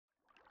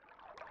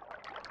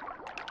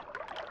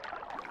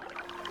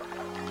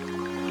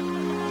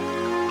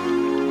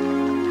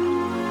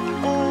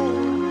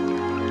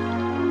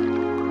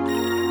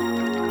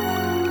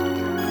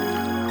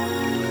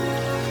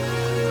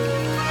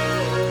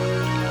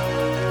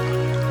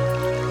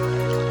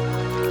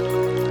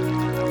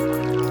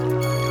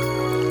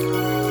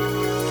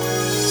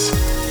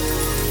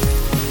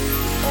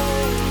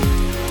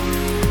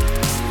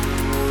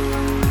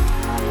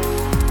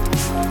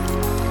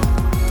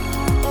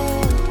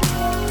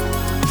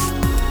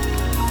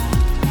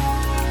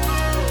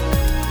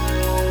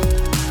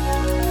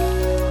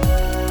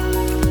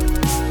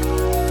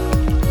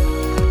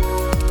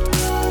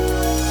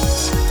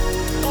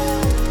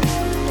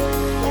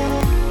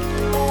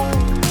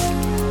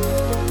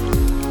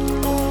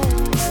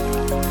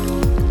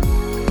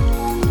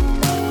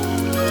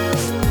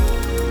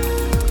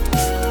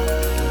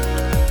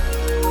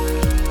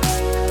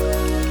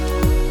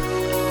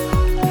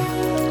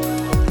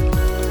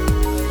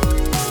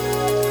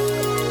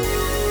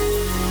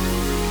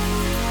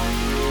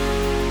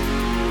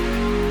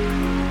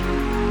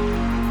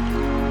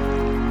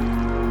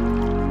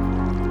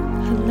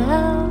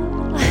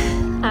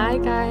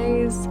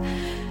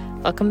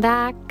Welcome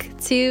back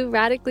to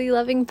Radically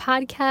Loving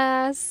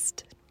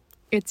Podcast.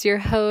 It's your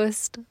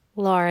host,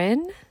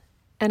 Lauren,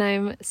 and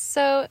I'm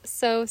so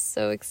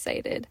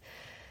excited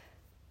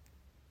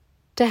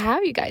to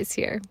have you guys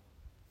here.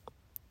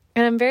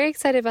 And I'm very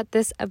excited about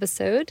this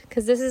episode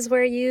because this is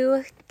where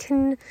you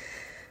can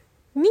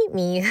meet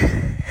me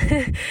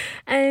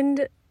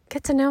and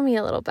get to know me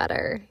a little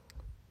better.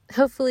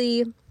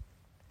 Hopefully,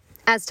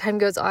 as time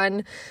goes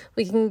on,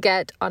 we can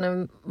get on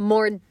a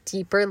more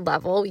deeper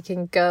level. We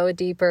can go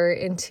deeper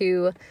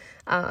into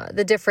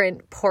the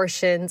different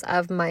portions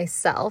of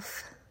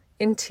myself,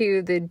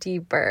 into the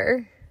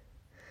deeper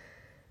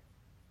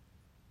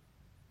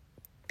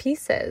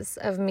pieces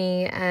of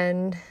me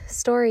and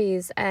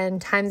stories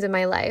and times in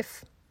my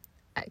life,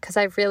 because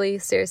I really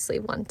seriously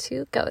want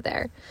to go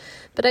there.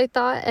 But I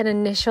thought an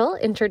initial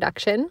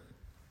introduction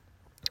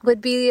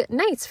would be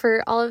nice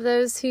for all of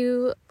those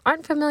who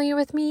aren't familiar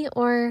with me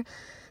or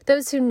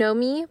those who know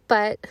me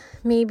but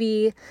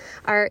maybe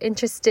are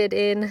interested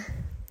in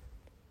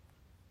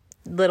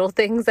little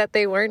things that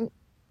they weren't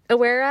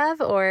aware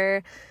of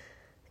or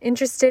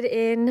interested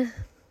in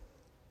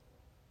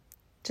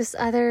just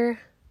other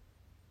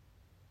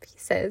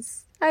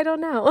pieces. I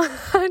don't know.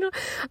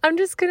 I'm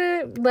just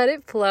gonna let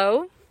it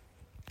flow,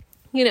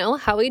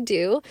 how we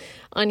do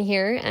on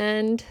here,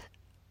 and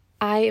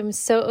I am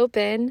so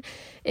open.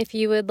 If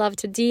you would love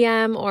to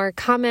DM or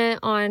comment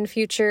on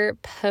future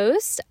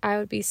posts, I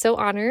would be so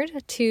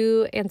honored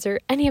to answer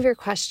any of your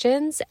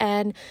questions.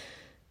 And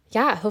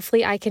yeah,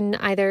 hopefully I can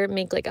either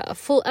make like a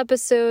full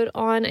episode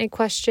on a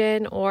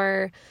question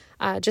or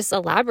just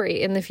elaborate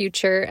in the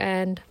future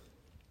and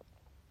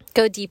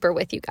go deeper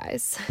with you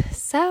guys.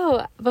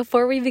 So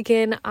before we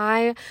begin,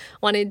 I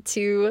wanted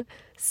to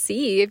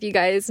see if you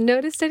guys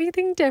noticed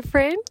anything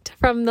different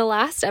from the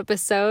last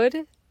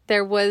episode.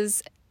 There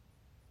was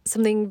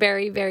something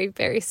very, very,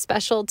 very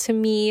special to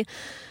me,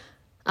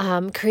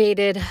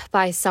 created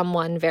by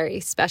someone very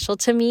special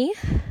to me.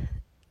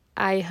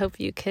 I hope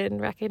you can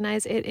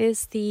recognize it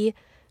is the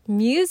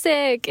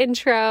music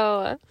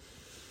intro.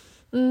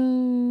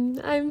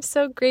 I'm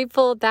so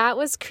grateful. That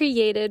was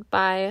created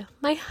by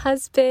my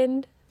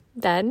husband,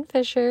 Ben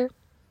Fisher.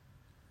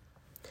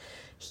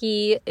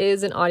 He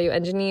is an audio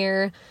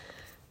engineer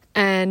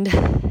and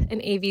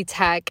an AV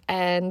tech,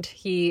 and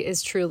he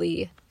is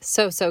truly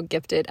so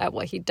gifted at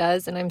what he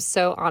does, and I'm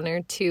so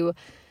honored to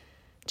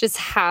just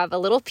have a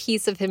little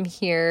piece of him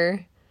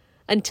here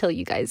until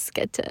you guys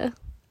get to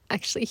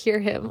actually hear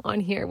him on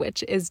here,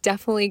 which is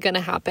definitely going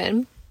to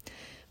happen.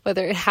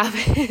 Whether it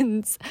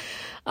happens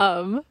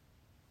from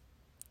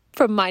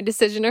my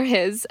decision or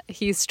his,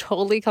 he's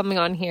totally coming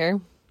on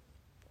here.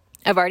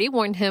 I've already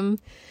warned him,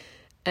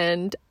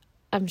 and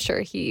I'm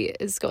sure he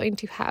is going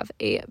to have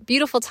a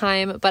beautiful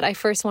time, but I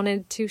first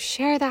wanted to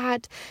share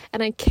that,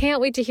 and I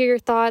can't wait to hear your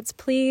thoughts.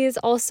 Please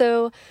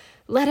also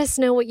let us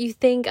know what you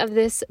think of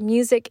this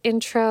music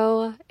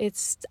intro.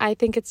 I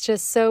think it's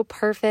just so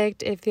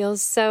perfect. It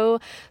feels so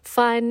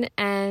fun,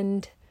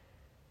 and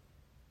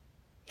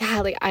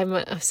yeah,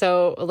 I'm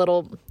so a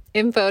little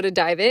info to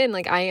dive in.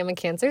 I am a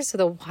Cancer, so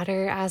the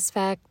water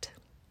aspect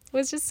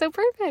was just so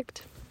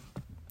perfect.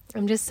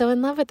 I'm just so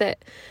in love with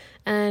it.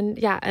 And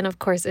yeah, and of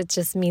course it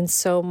just means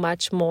so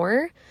much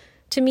more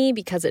to me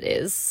because it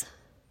is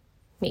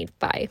made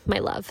by my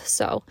love.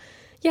 So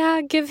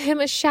yeah, give him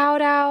a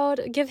shout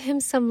out, give him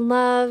some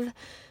love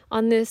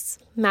on this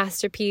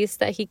masterpiece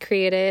that he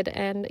created.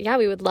 And yeah,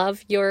 we would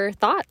love your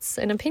thoughts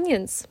and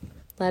opinions.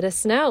 Let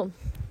us know.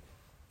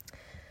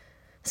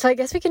 So I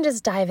guess we can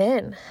just dive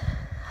in.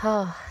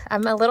 Oh,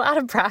 I'm a little out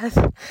of breath.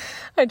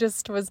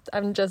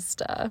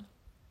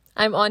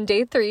 I'm on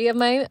day 3 of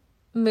my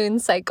moon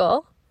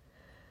cycle.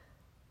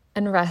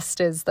 And rest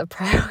is the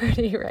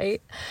priority,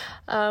 right?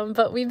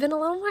 But we've been a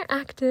little more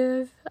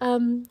active,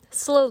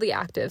 slowly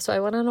active. So I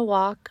went on a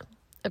walk.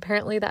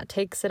 Apparently that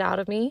takes it out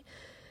of me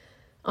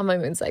on my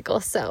moon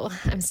cycle. So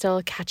I'm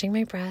still catching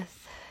my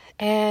breath.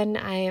 And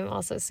I am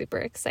also super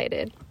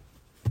excited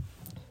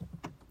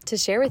to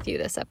share with you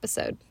this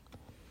episode.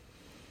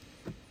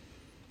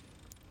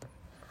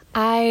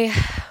 I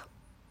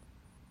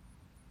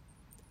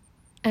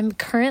am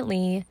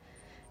currently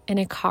in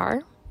a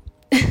car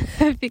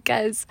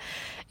because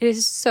it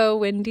is so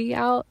windy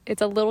out.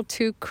 It's a little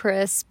too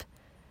crisp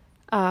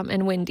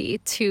and windy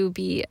to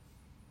be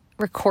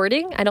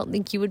recording. I don't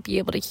think you would be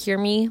able to hear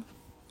me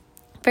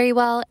very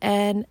well.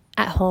 And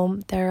at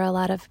home, there are a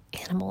lot of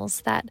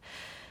animals that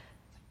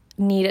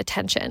need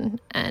attention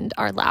and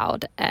are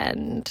loud.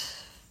 And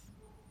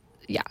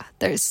yeah,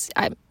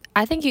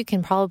 I think you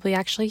can probably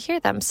actually hear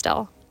them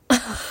still.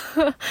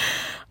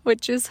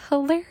 Which is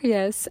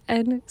hilarious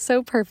and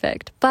so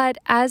perfect. But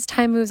as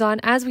time moves on,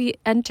 as we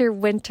enter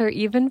winter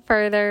even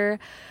further,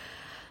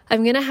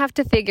 I'm going to have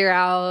to figure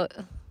out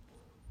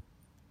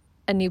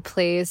a new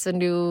place,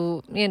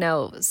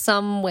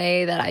 some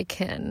way that I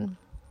can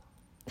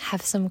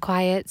have some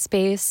quiet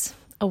space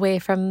away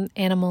from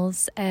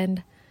animals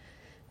and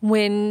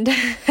wind.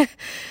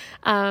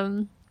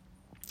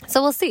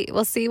 So we'll see.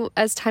 We'll see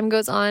as time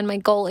goes on. My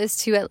goal is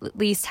to at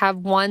least have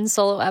one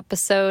solo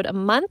episode a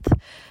month,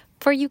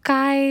 for you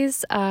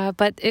guys,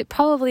 but it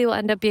probably will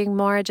end up being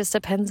more. It just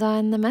depends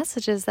on the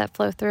messages that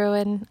flow through,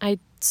 and I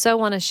so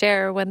want to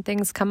share when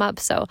things come up.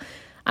 So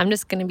I'm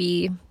just going to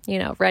be,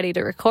 ready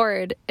to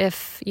record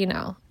if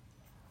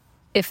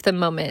the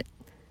moment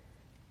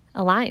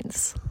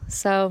aligns.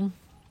 So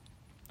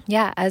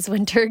yeah, as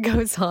winter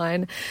goes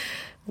on,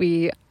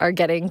 we are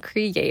getting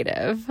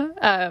creative,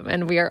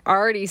 and we are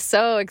already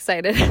so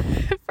excited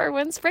for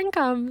when spring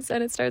comes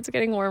and it starts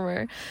getting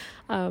warmer.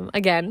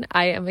 Again,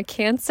 I am a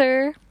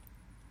Cancer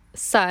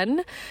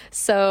sun,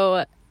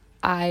 so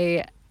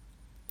I'm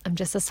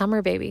just a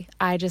summer baby.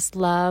 I just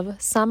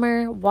love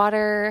summer,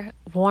 water,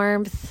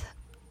 warmth.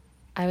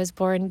 I was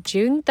born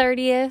June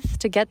 30th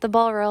to get the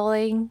ball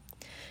rolling,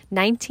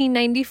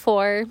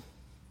 1994.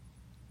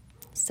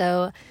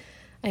 So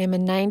I am a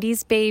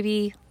 90s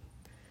baby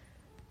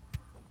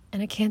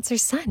and a Cancer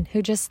sun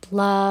who just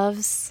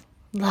loves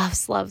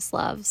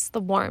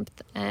the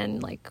warmth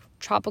and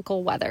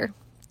tropical weather,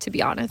 to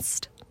be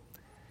honest.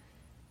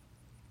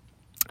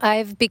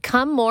 I've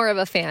become more of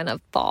a fan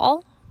of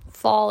fall.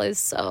 Fall is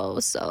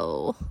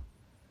so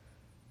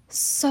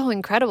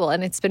incredible,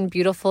 and it's been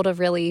beautiful to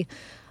really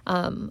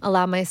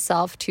allow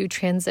myself to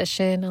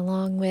transition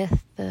along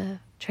with the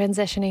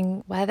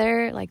transitioning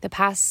weather. Like the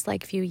past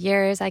few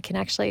years, I can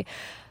actually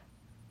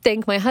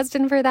thank my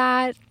husband for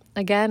that.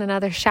 Again,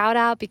 another shout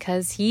out,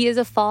 because he is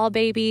a fall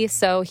baby.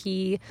 So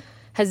he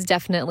has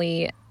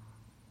definitely,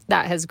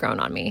 that has grown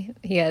on me.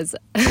 He has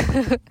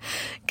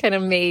kind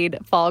of made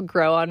fall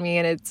grow on me,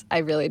 and I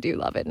really do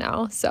love it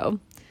now. So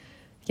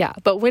yeah,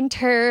 but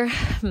winter,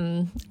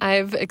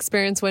 I've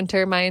experienced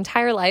winter my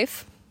entire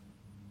life,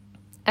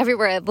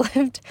 everywhere I've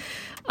lived.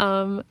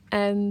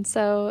 And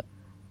so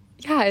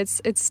yeah,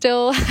 it's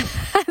still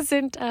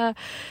hasn't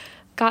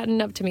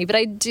gotten up to me, but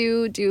I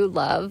do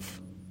love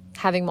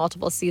having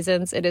multiple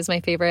seasons. It is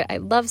my favorite. I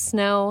love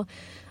snow.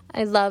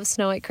 I love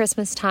snow at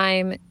Christmas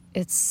time.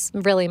 It's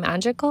really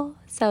magical.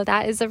 So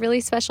that is a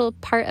really special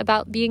part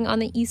about being on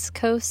the East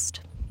Coast.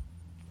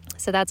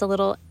 So that's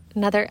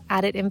another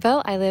added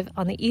info. I live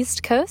on the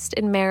East Coast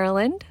in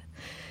Maryland,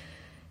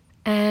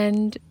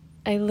 and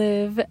I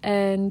live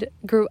and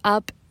grew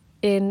up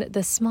in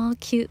the small,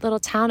 cute little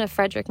town of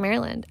Frederick,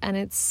 Maryland. And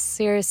it's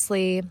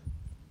seriously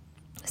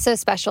so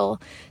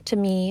special to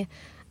me.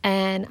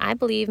 And I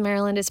believe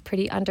Maryland is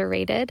pretty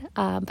underrated,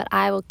 but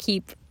I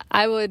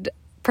would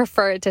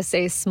prefer to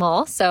say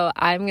small. So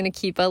I'm going to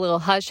keep a little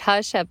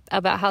hush-hush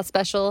about how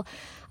special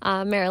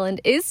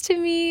Maryland is to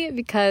me,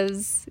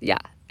 because, yeah,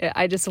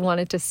 I just want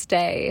it to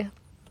stay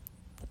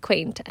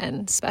quaint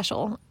and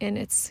special in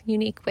its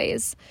unique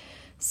ways.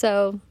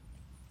 So,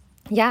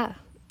 yeah,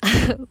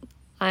 I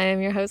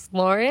am your host,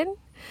 Lauren.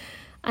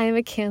 I am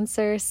a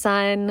Cancer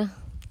sun.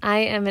 I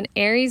am an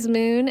Aries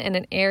moon and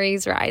an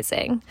Aries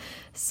rising.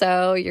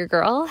 So your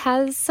girl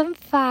has some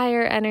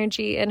fire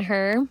energy in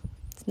her.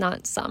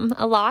 Not some,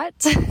 a lot.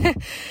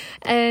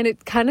 And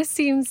it kind of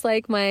seems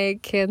like my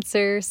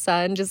Cancer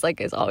sun just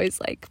is always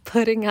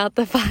putting out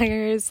the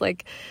fires.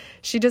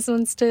 She just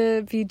wants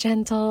to be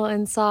gentle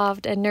and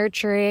soft and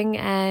nurturing,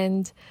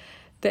 and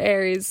the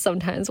Aries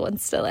sometimes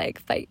wants to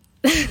fight,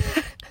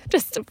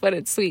 just to put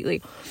it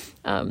sweetly.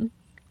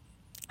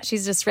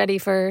 She's just ready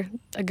for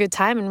a good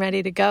time and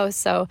ready to go.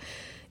 So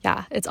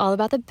yeah, it's all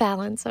about the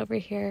balance over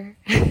here.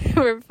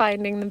 We're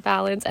finding the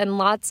balance and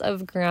lots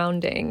of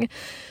grounding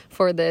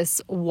for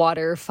this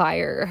water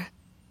fire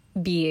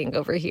being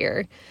over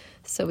here.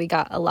 So we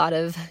got a lot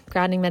of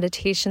grounding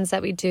meditations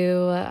that we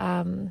do.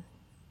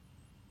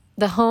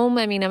 The home,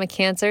 I'm a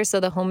Cancer, so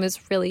the home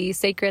is really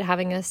sacred.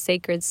 Having a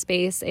sacred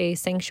space, a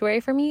sanctuary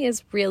for me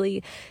is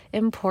really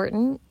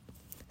important.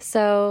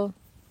 So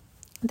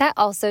that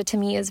also to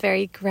me is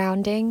very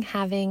grounding,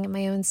 having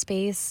my own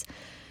space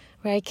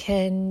where I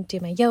can do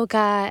my yoga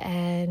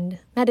and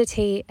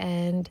meditate,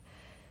 and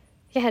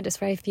yeah, just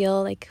where I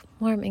feel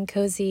warm and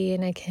cozy,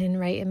 and I can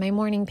write in my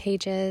morning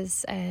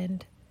pages.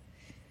 And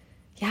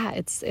yeah,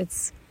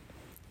 it's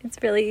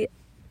really,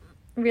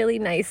 really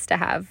nice to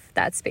have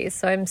that space.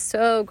 So I'm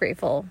so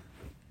grateful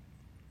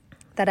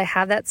that I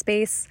have that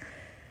space.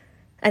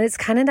 And it's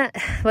kind of that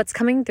what's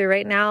coming through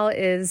right now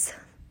is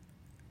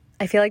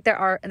I feel like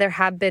there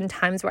have been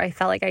times where I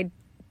felt like I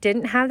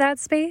didn't have that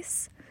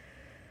space,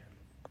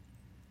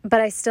 but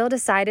I still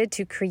decided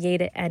to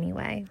create it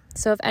anyway.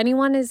 So if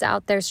anyone is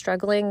out there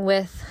struggling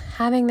with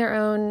having their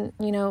own,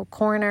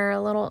 corner,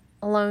 a little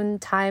alone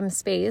time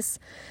space,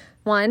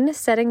 one,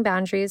 setting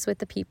boundaries with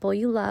the people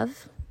you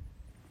love,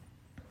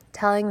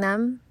 telling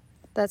them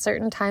that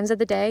certain times of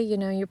the day,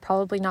 you're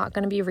probably not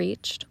going to be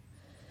reached.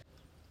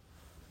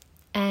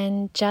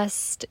 And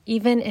just,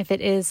 even if it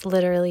is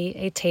literally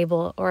a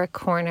table or a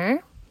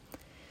corner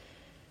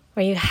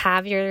where you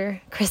have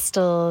your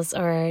crystals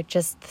or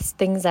just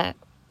things that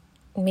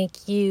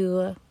make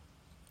you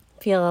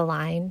feel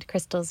aligned,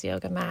 crystals,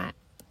 yoga mat,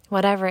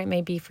 whatever it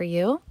may be for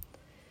you,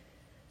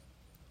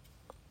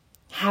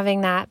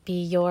 having that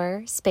be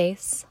your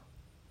space,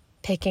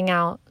 picking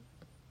out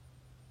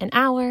an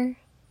hour,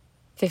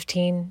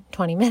 15,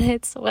 20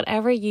 minutes,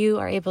 whatever you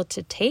are able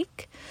to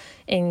take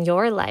in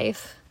your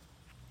life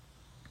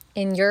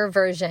in your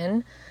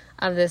version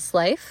of this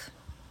life,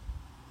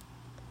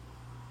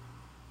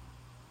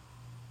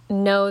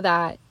 know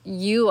that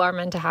you are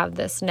meant to have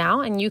this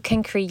now and you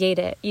can create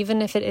it,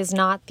 even if it is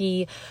not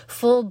the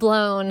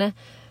full-blown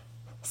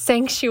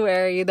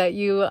sanctuary that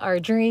you are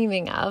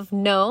dreaming of.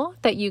 Know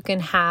that you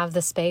can have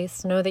the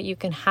space. Know that you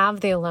can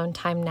have the alone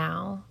time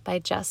now by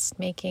just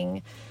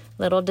making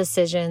little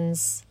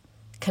decisions,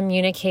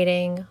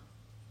 communicating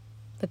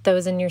with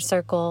those in your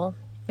circle.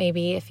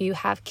 Maybe if you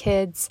have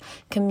kids,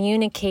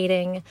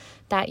 communicating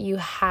that you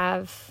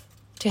have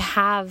to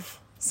have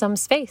some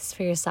space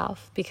for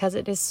yourself, because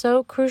it is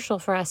so crucial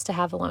for us to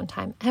have alone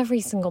time,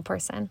 every single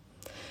person.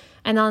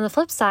 And on the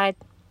flip side,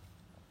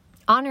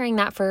 honoring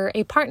that for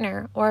a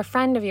partner or a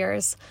friend of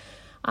yours.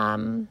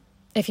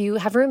 If you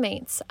have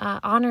roommates,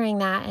 honoring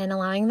that and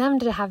allowing them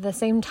to have the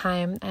same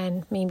time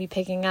and maybe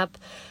picking up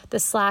the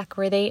slack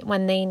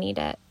when they need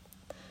it.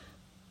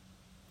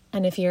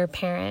 And if you're a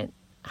parent,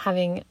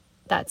 having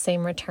that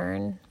same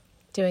return,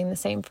 doing the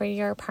same for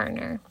your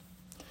partner.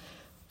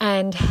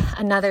 And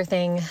another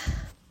thing,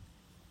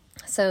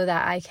 so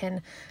that I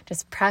can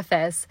just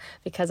preface,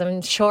 because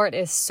I'm sure it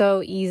is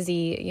so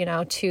easy,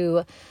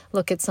 to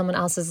look at someone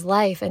else's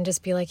life and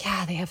just be like,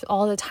 yeah, they have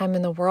all the time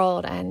in the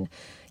world, and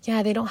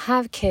yeah, they don't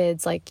have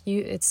kids. Like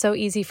it's so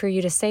easy for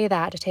you to say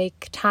that, to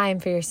take time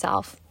for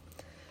yourself.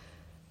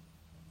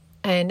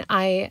 And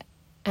I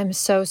am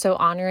so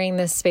honoring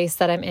this space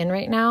that I'm in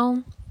right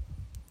now,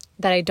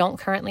 that I don't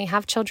currently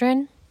have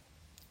children,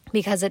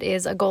 because it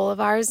is a goal of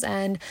ours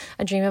and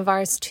a dream of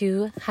ours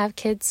to have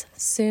kids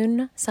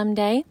soon,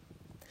 someday.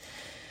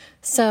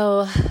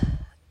 So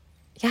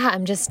yeah,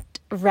 I'm just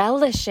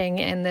relishing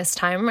in this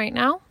time right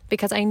now,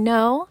 because I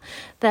know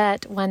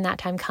that when that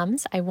time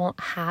comes, I won't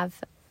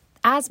have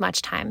as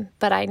much time,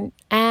 but I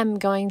am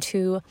going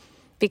to,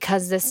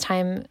 because this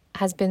time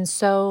has been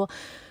so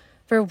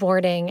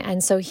rewarding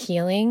and so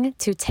healing,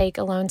 to take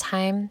alone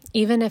time,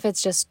 even if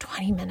it's just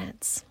 20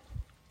 minutes.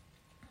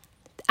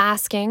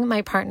 Asking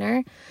my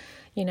partner,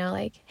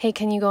 hey,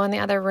 can you go in the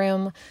other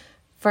room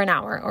for an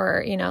hour?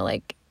 Or,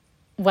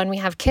 when we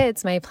have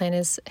kids, my plan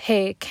is,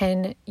 hey,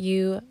 can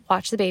you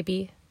watch the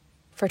baby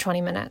for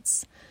 20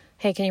 minutes?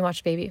 Hey, can you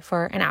watch the baby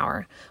for an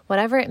hour?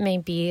 Whatever it may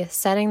be,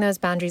 setting those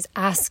boundaries,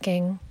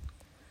 asking,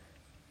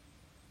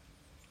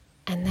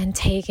 and then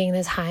taking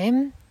the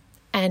time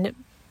and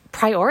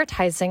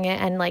prioritizing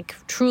it and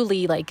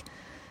truly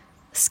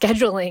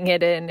scheduling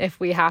it in if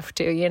we have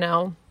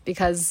to,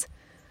 because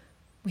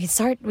we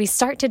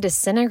start to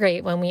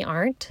disintegrate when we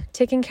aren't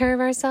taking care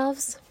of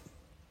ourselves.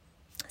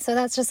 So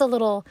that's just a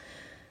little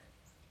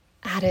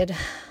added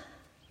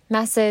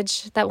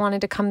message that wanted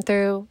to come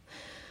through.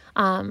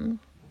 I'm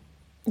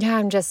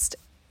just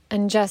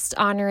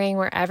honoring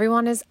where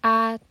everyone is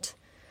at,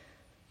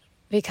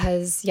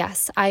 because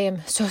yes, I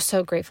am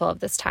so grateful of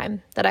this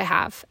time that I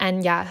have.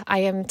 And yeah, I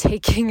am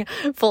taking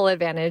full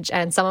advantage.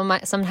 And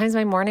sometimes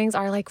my mornings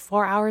are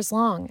 4 hours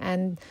long,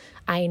 and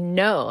I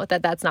know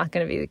that that's not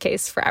going to be the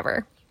case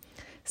forever.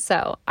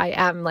 So I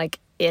am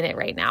in it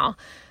right now.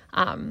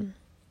 And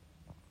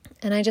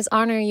I just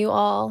honor you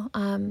all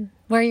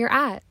where you're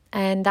at.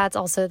 And that's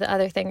also the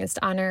other thing, is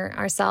to honor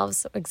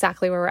ourselves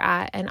exactly where we're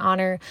at, and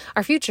honor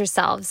our future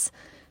selves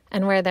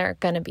and where they're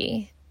going to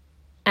be.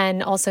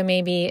 And also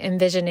maybe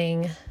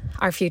envisioning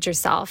our future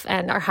self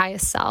and our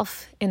highest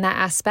self in that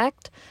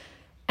aspect.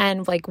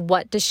 And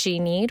what does she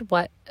need?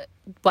 What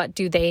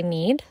do they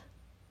need?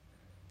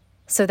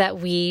 So that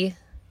we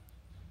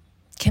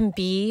can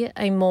be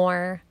a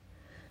more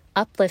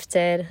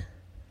uplifted,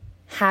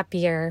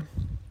 happier,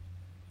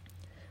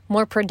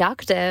 more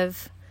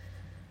productive,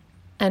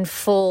 and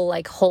full,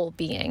 whole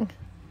being,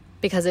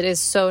 because it is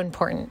so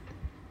important,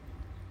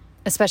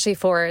 especially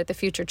for the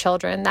future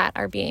children that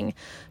are being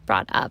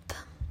brought up,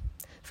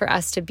 for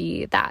us to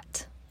be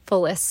that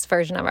fullest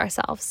version of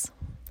ourselves.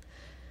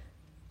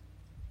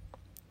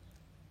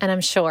 And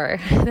I'm sure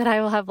that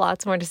I will have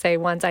lots more to say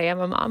once I am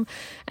a mom,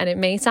 and it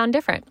may sound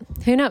different.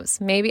 Who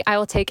knows? Maybe I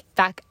will take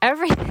back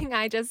everything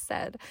I just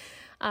said.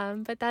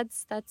 But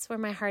that's where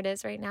my heart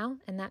is right now,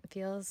 and that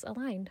feels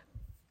aligned.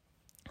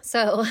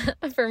 So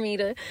for me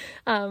to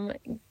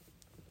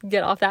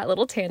get off that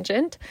little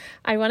tangent,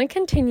 I want to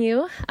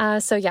continue. I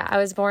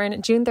was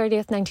born June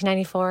 30th,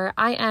 1994.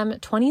 I am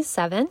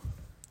 27.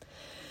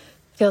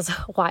 Feels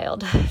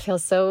wild.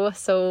 Feels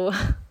so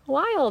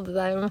wild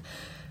that I'm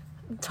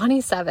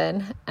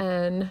 27,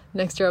 and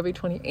next year I'll be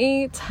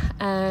 28.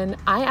 And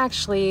I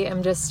actually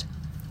am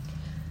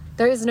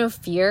there is no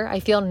fear. I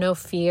feel no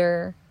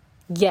fear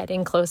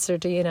getting closer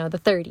to, the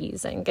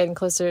 30s and getting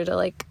closer to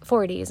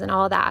 40s and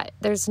all that.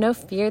 There's no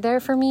fear there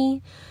for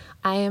me.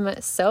 I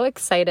am so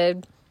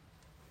excited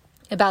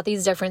about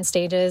these different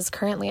stages.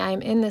 Currently,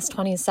 I'm in this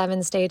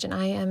 27 stage, and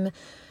I am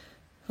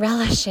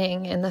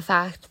relishing in the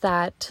fact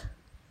that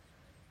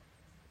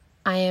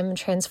I am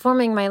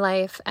transforming my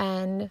life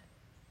and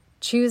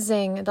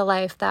choosing the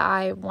life that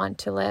I want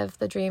to live,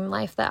 the dream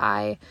life that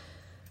I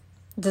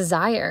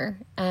desire,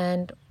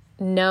 and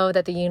know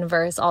that the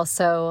universe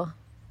also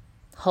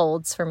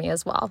holds for me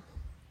as well.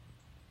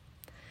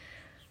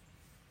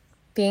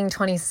 being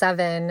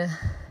 27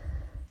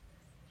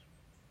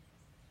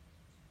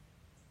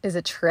 is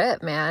a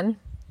trip, man.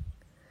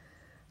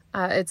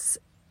 It's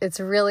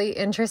really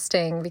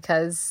interesting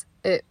because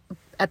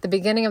at the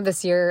beginning of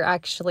this year,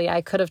 actually,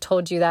 I could have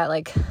told you that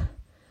when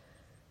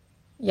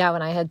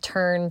I had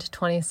turned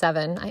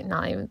 27,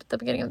 not even at the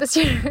beginning of this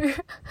year,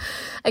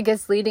 I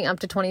guess leading up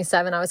to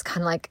 27, I was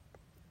kind of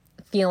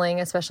feeling,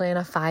 especially in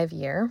a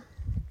 5-year,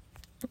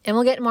 and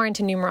we'll get more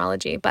into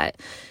numerology,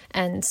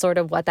 and sort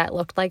of what that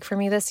looked like for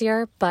me this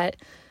year. But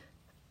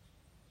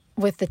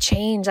with the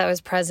change that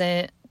was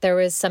present, there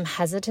was some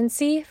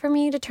hesitancy for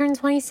me to turn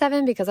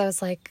 27 because I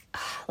was I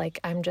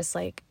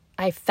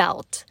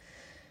felt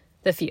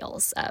the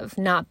feels of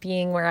not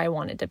being where I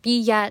wanted to be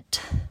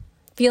yet,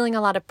 feeling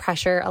a lot of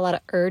pressure, a lot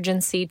of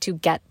urgency to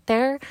get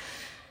there.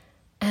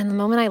 And the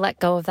moment I let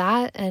go of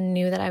that and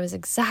knew that I was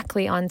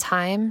exactly on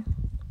time,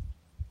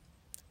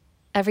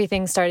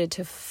 everything started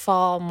to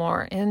fall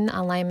more in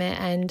alignment,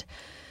 and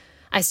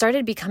I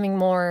started becoming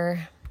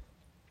more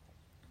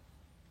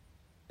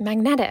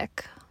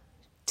magnetic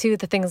to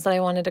the things that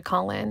I wanted to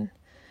call in.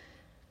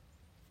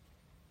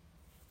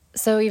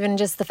 So even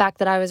just the fact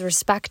that I was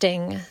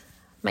respecting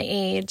my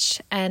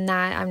age and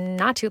that I'm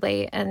not too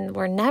late and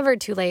we're never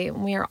too late,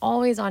 we are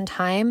always on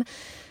time,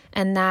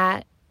 and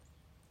that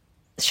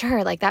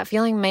sure, that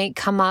feeling might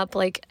come up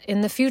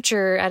in the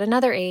future at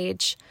another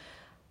age,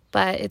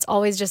 but it's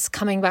always just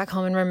coming back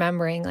home and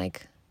remembering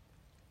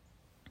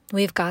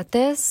we've got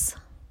this.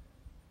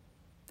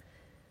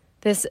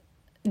 This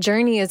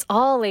journey is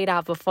all laid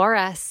out before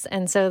us.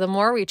 And so the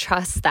more we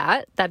trust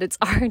that it's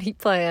already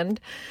planned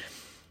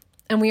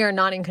and we are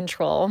not in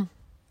control,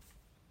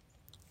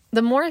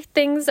 the more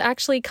things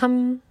actually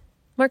come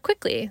more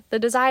quickly. The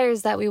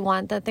desires that we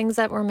want, the things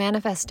that we're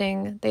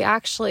manifesting, they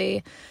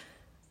actually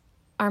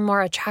are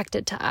more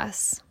attracted to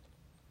us.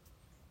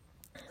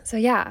 So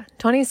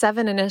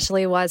 27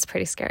 initially was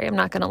pretty scary. I'm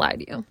not going to lie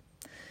to you.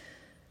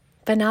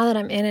 But now that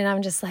I'm in it,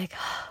 I'm just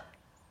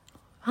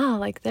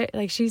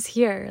she's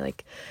here,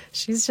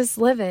 she's just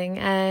living.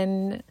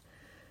 And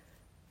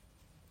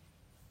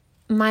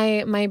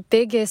my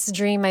biggest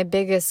dream, my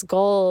biggest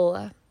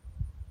goal,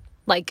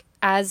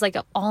 as an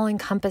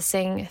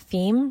all-encompassing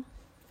theme,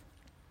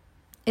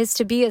 is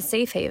to be a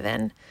safe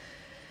haven.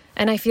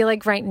 And I feel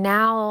right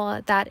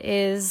now that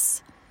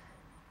is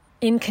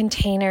in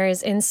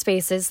containers, in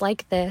spaces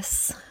like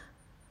this,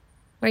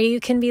 where you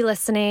can be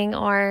listening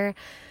or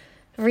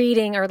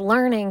reading or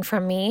learning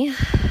from me,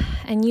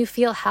 and you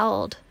feel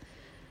held,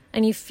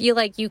 and you feel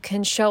like you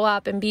can show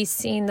up and be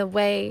seen the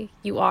way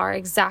you are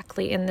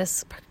exactly in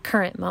this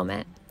current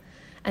moment,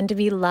 and to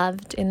be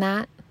loved in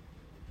that,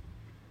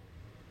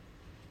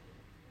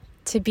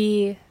 to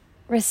be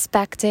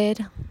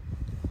respected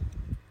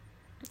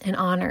and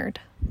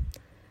honored.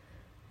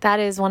 That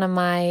is one of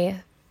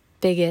my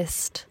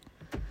biggest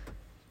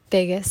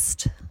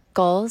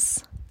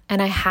goals.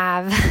 And I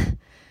have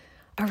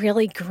a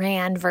really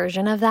grand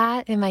version of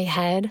that in my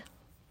head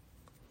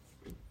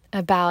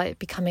about it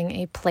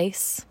becoming a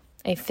place,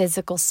 a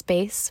physical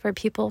space where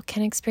people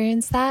can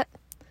experience that.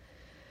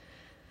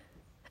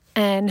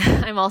 And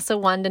I'm also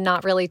one to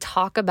not really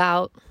talk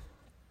about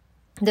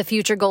the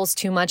future goals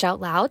too much out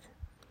loud,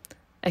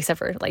 except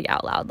for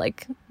out loud,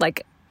 like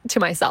to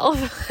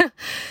myself,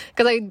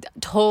 because I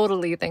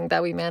totally think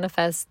that we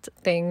manifest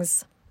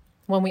things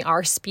when we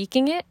are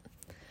speaking it.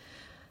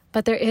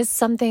 But there is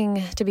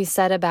something to be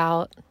said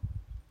about,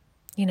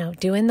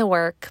 doing the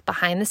work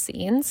behind the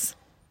scenes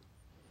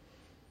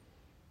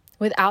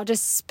without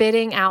just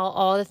spitting out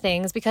all the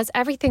things, because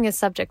everything is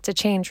subject to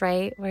change,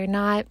 right?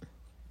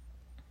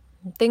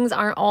 Things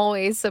aren't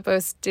always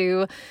supposed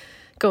to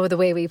go the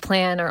way we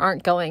plan or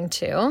aren't going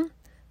to.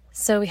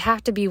 So we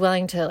have to be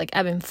willing to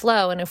ebb and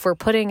flow. And if we're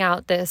putting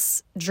out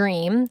this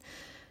dream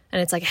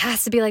and it's it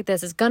has to be like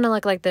this, it's going to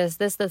look like this,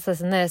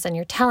 and this, and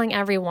you're telling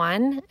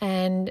everyone.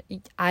 And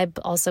I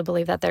also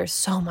believe that there's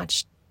so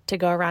much to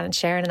go around and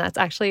share. And that's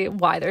actually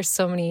why there's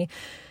so many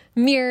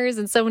mirrors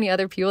and so many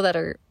other people that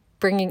are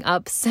bringing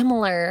up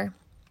similar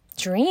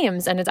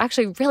dreams. And it's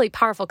actually really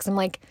powerful because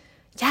I'm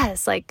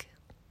yes,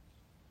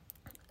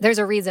 there's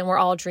a reason we're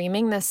all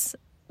dreaming this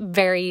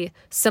very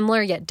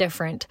similar yet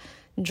different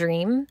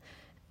dream.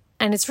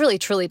 And it's really,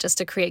 truly just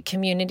to create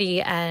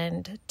community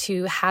and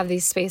to have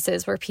these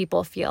spaces where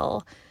people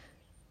feel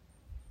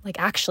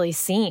actually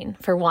seen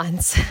for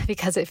once,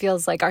 because it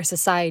feels like our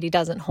society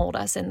doesn't hold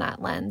us in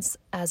that lens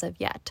as of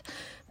yet.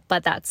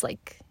 But that's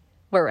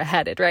where we're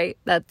headed, right?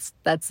 That's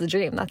the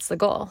dream. That's the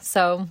goal.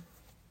 So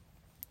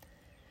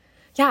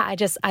yeah,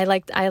 I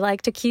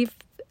like to keep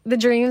the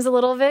dreams a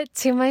little bit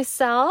to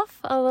myself,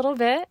 a little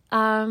bit.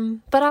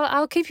 But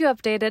I'll keep you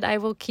updated. I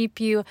will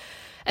keep you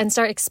and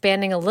start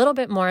expanding a little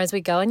bit more as we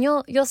go. And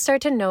you'll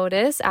start to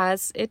notice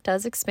as it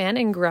does expand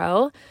and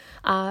grow.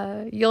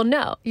 You'll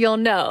know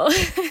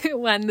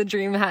when the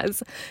dream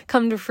has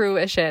come to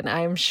fruition.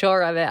 I'm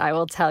sure of it. I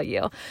will tell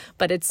you.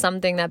 But it's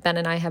something that Ben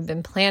and I have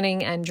been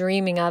planning and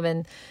dreaming of,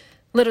 and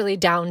literally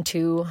down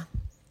to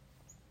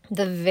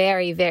the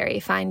very, very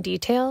fine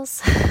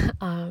details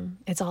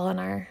It's all in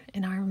our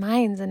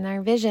minds and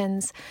our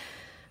visions.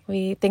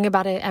 We think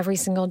about it every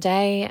single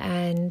day,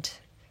 and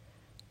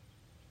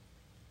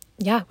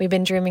yeah, we've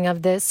been dreaming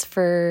of this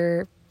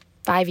for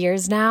 5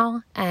 years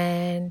now,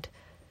 and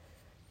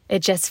it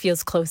just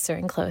feels closer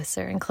and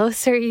closer and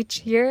closer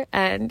each year.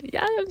 And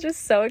yeah, I'm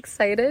just so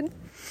excited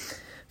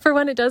for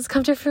when it does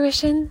come to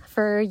fruition,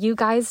 for you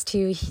guys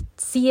to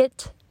see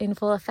it in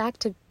full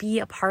effect, to be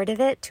a part of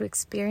it, to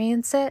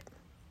experience it,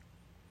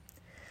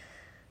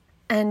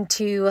 and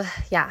to,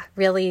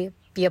 really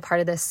be a part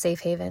of this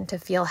safe haven, to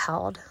feel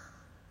held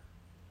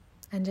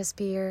and just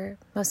be your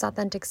most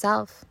authentic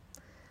self.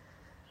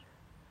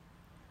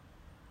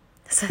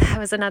 So that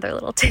was another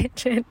little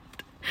tangent.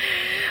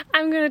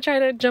 I'm going to try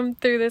to jump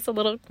through this a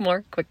little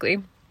more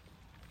quickly.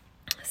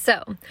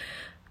 So,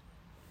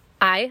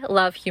 I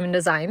love human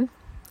design.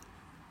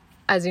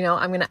 As you know,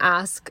 I'm going to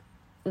ask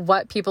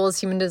what people's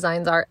human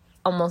designs are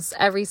almost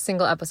every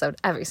single episode.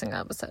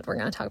 We're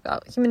going to talk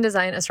about human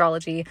design,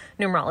 astrology,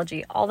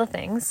 numerology, all the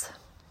things.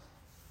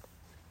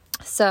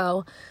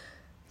 So,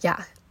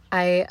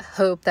 I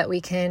hope that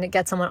we can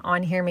get someone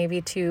on here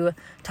maybe to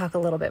talk a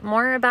little bit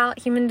more about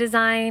human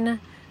design.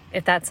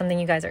 If that's something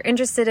you guys are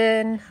interested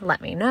in, let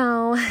me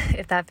know.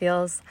 If that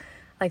feels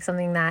like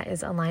something that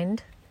is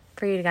aligned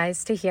for you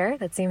guys to hear,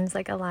 that seems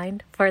like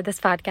aligned for this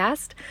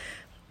podcast.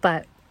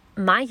 But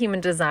my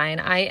human design,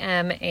 I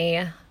am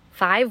a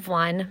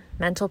 5/1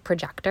 mental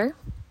projector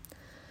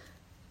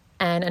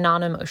and a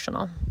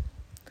non-emotional.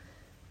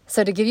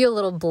 So to give you a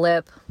little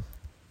blip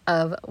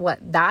of what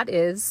that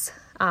is,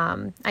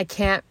 I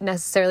can't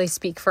necessarily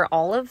speak for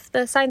all of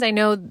the signs. I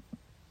know,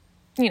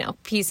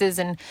 pieces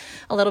and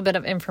a little bit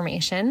of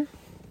information.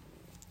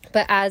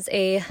 But as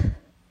a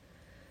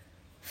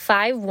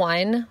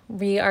 5/1,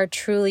 we are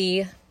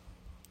truly,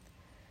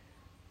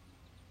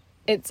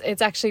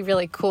 it's actually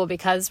really cool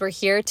because we're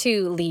here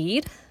to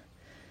lead.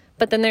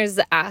 But then there's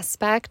the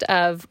aspect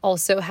of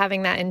also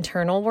having that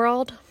internal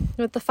world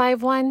with the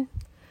 5/1.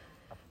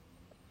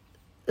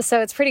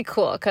 So it's pretty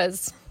cool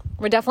because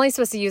we're definitely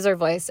supposed to use our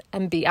voice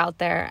and be out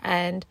there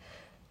and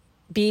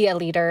be a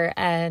leader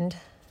and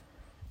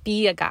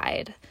be a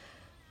guide.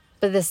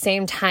 But at the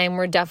same time,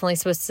 we're definitely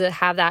supposed to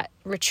have that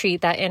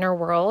retreat, that inner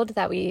world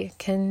that we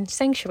can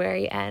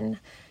sanctuary and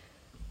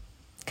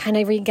kind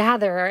of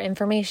regather our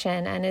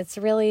information. And it's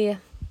really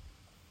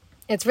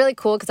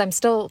cool because I'm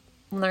still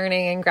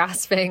learning and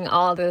grasping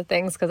all the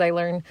things because I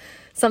learn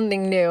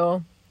something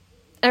new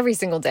every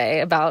single day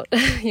about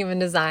human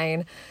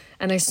design.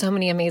 And there's so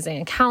many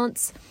amazing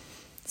accounts.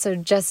 So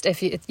just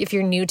if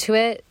you're new to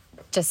it,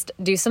 just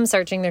do some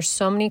searching. There's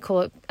so many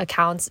cool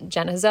accounts.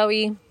 Jenna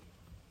Zoe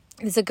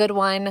is a good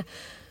one.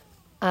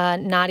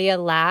 Nadia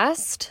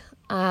Last.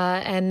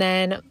 And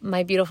then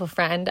my beautiful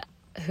friend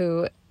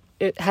who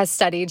has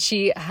studied,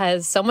 she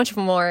has so much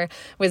more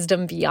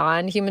wisdom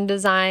beyond human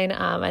design.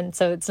 And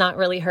so it's not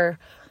really her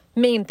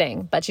main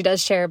thing, but she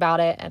does share about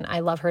it. And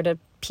I love her to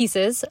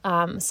pieces.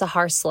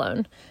 Sahar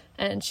Sloan.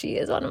 And she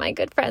is one of my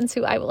good friends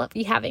who I will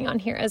be having on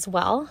here as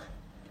well.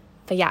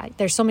 But yeah,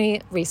 there's so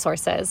many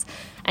resources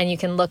and you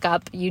can look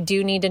up. You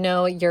do need to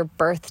know your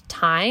birth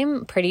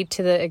time pretty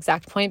to the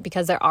exact point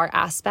because there are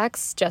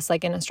aspects, just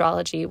like in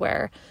astrology,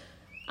 where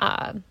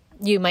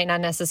you might not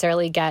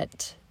necessarily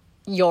get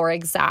your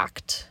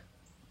exact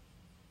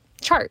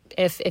chart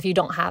if you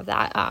don't have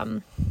that.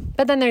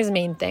 But then there's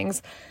main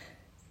things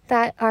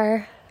that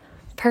are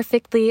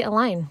perfectly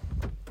aligned.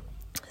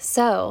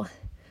 So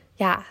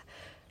yeah,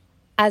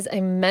 as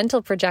a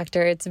mental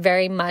projector, it's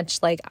very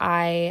much like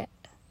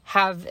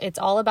it's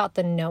all about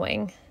the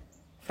knowing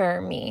for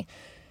me.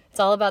 It's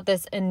all about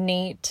this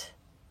innate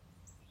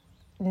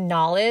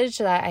knowledge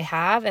that I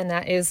have, and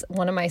that is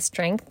one of my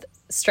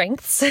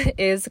strengths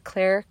is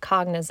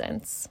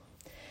claircognizance.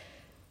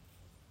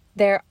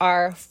 There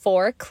are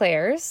 4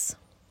 clairs,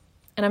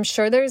 and I'm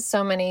sure there's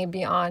so many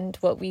beyond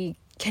what we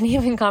can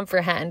even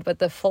comprehend, but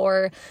the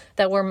 4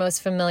 that we're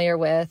most familiar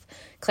with: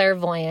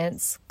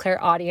 clairvoyance,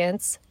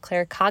 clairaudience,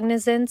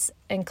 claircognizance,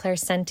 and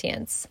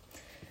clairsentience.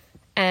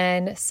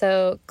 And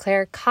so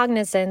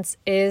claircognizance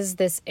is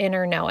this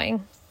inner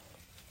knowing.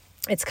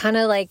 It's kind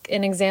of like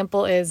an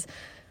example is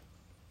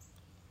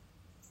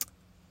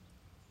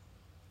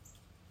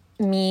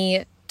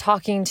me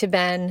talking to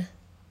Ben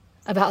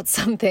about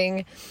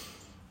something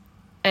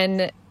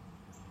and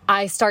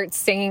I start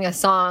singing a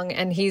song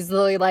and he's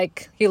literally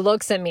like, he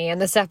looks at me,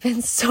 and this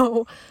happens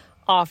so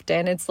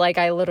often. It's like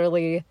I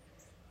literally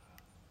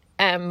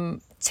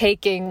am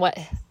taking what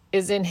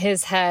is in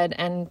his head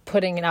and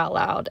putting it out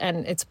loud.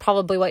 And it's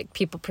probably what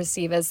people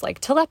perceive as like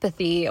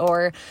telepathy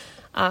or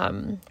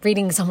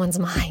reading someone's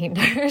mind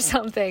or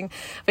something.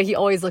 But he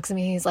always looks at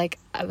me and he's like,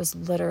 I was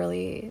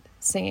literally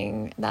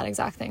singing that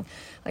exact thing,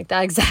 like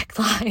that exact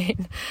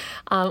line.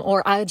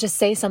 Or I just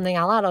say something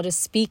out loud. I'll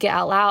just speak it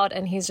out loud.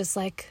 And he's just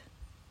like,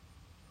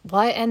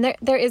 what? And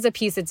there is a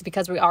piece, it's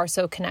because we are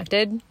so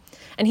connected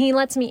and he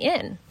lets me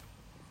in.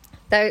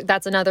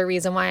 That's another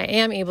reason why I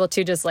am able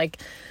to just like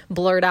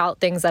blurt out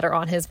things that are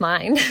on his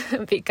mind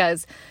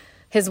because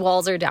his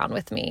walls are down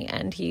with me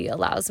and he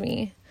allows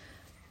me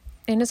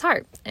in his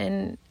heart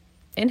and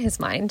in his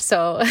mind.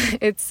 So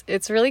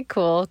it's really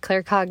cool.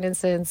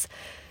 Claircognizance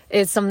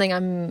is something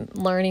I'm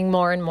learning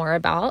more and more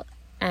about,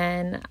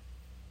 and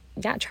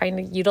trying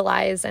to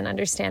utilize and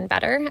understand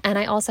better. And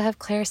I also have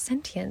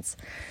clairsentience.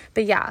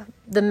 But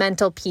the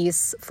mental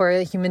piece for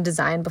human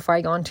design, before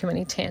I go on too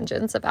many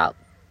tangents about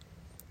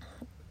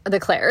the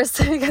clairs,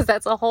 because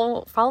that's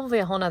probably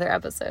a whole nother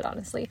episode,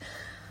 honestly.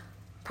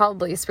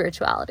 Probably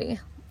spirituality.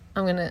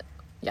 I'm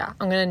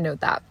gonna note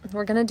that.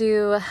 We're gonna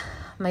do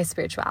my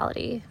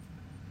spirituality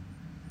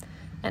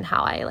and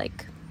how I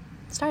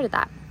started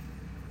that.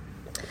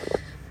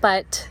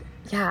 But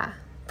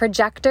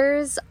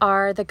projectors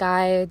are the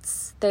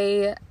guides.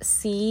 They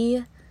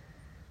see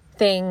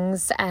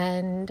things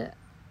and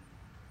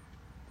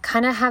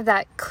kind of have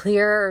that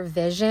clearer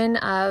vision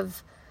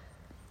of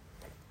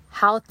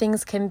how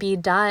things can be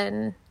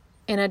done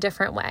in a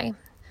different way.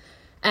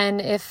 And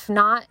if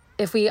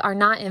we are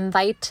not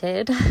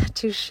invited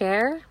to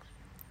share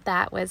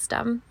that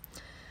wisdom,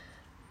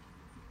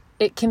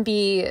 it can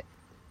be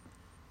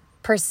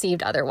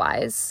perceived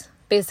otherwise.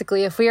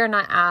 Basically, if we are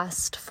not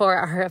asked for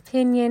our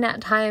opinion at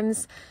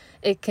times,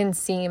 it can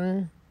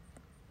seem,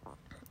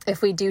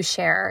 if we do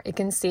share, it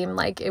can seem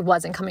like it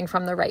wasn't coming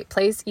from the right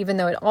place, even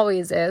though it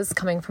always is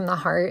coming from the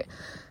heart.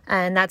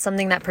 And that's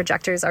something that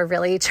projectors are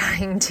really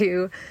trying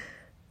to,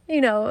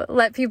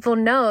 let people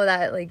know,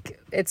 that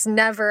it's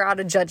never out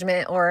of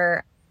judgment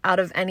or out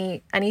of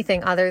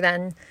anything other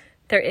than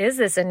there is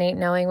this innate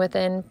knowing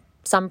within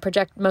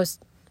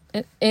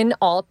in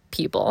all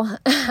people.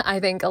 I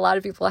think a lot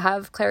of people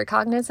have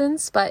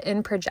claircognizance, but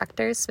in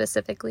projectors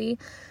specifically,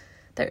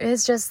 there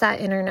is just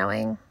that inner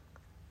knowing,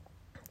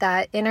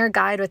 that inner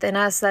guide within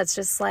us that's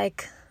just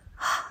like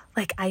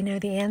I know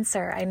the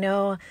answer. I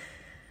know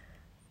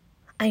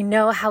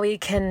how we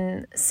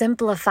can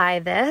simplify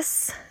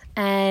this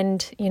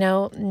and,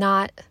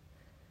 not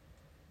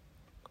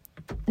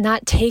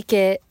take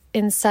it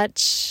in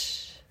such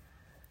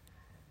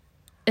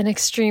an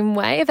extreme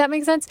way, if that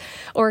makes sense,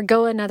 or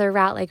go another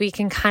route. We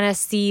can kind of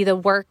see the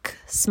work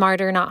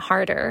smarter, not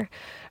harder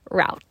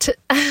route.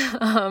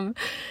 And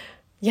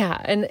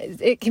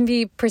it can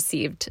be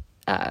perceived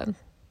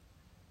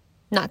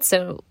not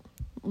so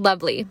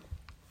lovely.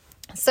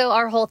 So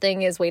our whole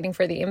thing is waiting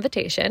for the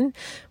invitation,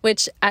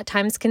 which at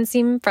times can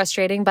seem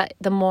frustrating, but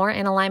the more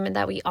in alignment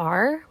that we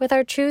are with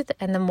our truth,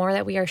 and the more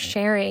that we are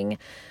sharing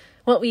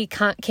what we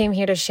came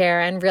here to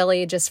share, and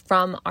really just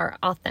from our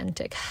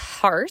authentic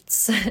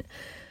hearts,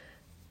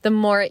 the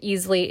more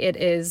easily it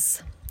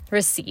is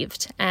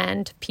received,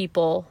 and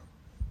people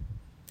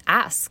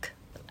ask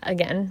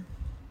again,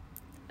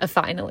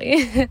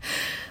 finally.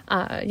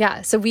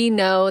 So we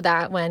know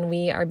that when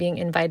we are being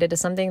invited to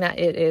something, that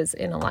it is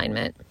in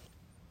alignment,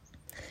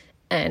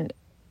 and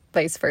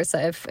vice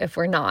versa. If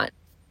we're not,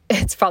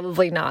 it's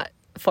probably not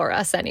for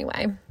us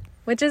anyway,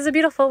 which is a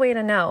beautiful way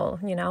to know,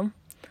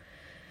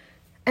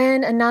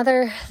 And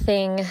another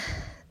thing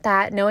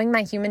that knowing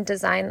my human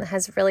design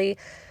has really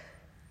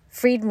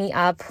freed me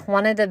up,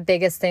 one of the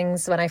biggest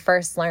things when I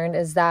first learned,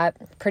 is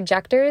that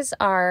projectors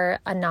are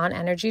a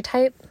non-energy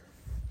type.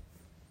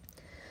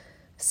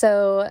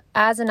 So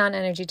as a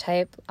non-energy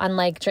type,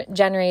 unlike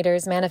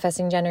generators,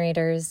 manifesting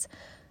generators,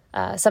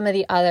 some of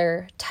the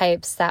other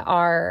types that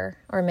are,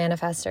 or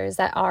manifestors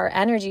that are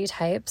energy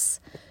types,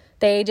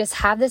 they just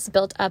have this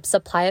built up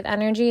supply of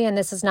energy. And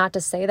this is not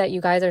to say that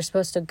you guys are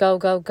supposed to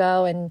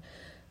go and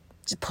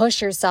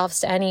push yourselves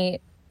to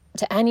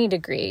any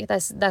degree.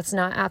 That's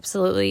not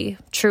absolutely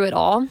true at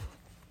all.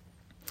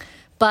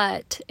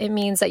 But it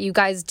means that you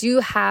guys do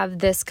have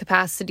this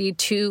capacity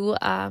to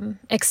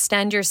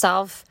extend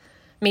yourself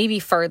maybe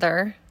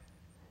further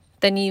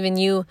than even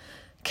you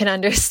can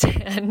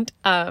understand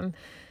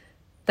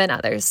than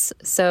others.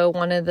 So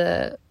one of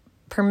the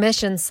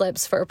permission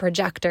slips for a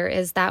projector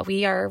is that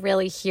we are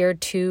really here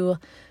to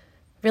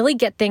really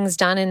get things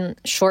done in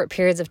short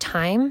periods of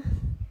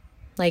time.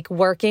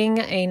 Working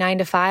a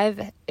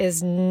 9-to-5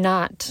 is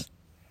not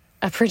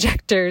a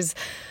projector's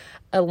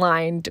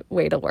aligned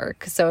way to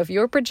work. So if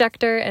you're a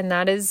projector and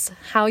that is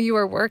how you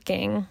are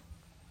working,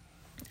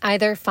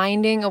 either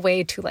finding a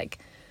way to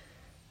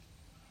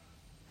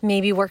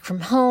maybe work from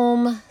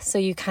home so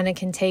you kind of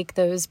can take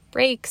those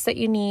breaks that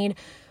you need,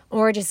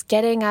 or just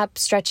getting up,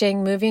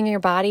 stretching, moving your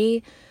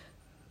body,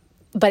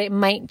 but it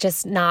might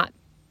just not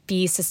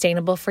be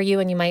sustainable for you,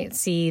 and you might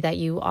see that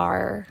you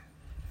are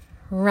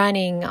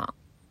running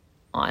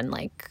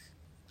on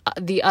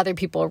the other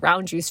people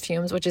around you's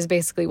fumes, which is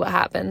basically what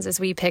happens is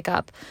we pick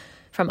up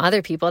from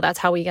other people. That's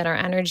how we get our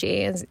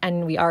energy,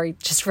 and we are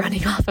just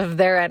running off of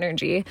their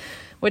energy,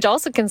 which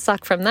also can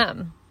suck from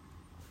them.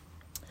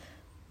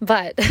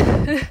 But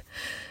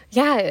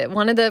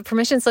one of the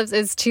permission slips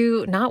is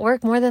to not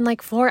work more than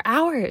 4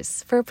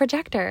 hours for a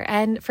projector.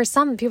 And for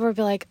some people will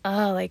be like,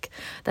 oh,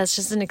 that's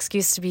just an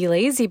excuse to be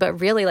lazy.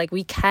 But really,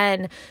 we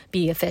can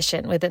be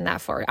efficient within that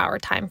 4-hour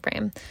time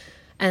frame.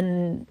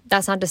 And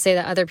that's not to say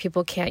that other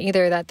people can't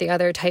either, that the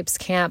other types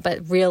can't,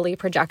 but really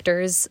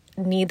projectors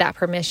need that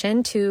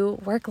permission to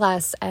work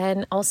less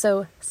and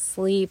also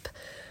sleep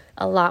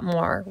a lot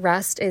more.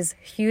 Rest is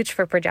huge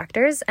for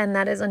projectors, and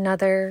that is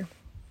another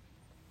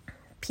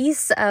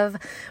piece of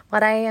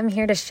what I am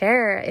here to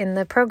share in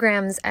the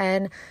programs,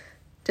 and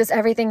just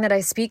everything that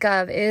I speak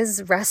of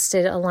is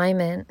rested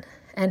alignment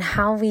and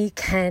how we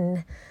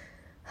can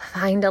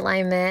find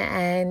alignment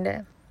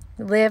and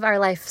live our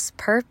life's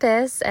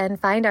purpose and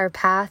find our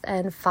path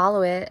and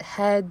follow it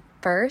head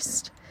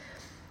first,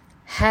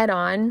 head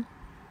on,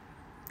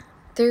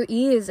 through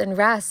ease and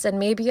rest. And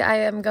maybe I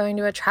am going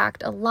to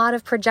attract a lot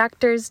of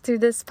projectors through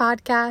this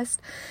podcast,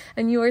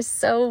 and you are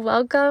so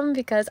welcome,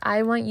 because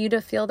I want you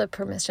to feel the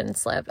permission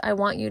slip. I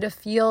want you to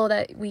feel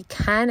that we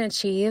can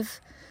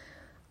achieve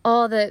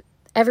all that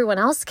everyone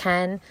else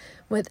can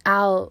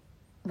without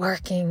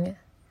working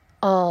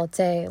all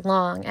day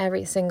long,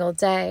 every single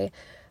day.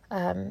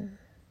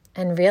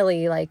 And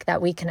really like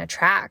that we can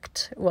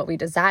attract what we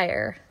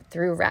desire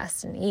through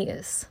rest and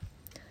ease.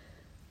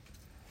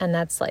 And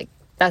that's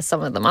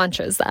some of the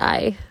mantras that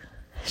I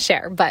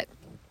share. But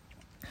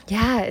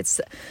yeah,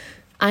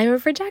 I'm a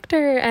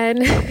projector, and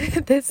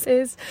this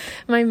is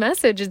my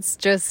message. It's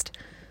just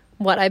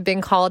what I've been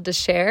called to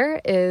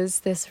share is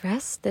this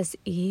rest, this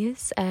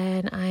ease,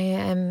 and I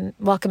am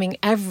welcoming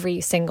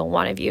every single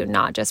one of you,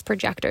 not just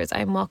projectors.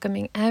 I'm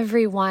welcoming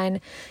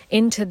everyone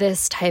into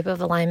this type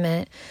of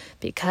alignment,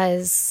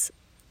 because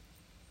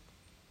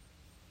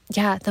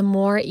the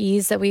more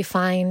ease that we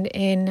find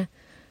in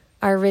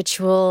our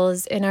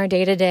rituals, in our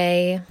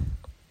day-to-day,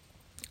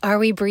 are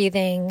we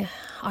breathing?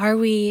 Are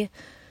we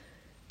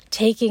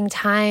taking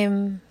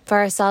time for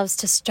ourselves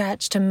to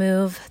stretch, to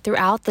move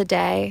throughout the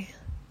day?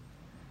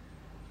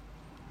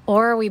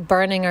 Or are we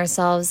burning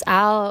ourselves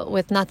out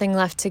with nothing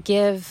left to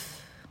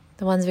give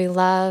the ones we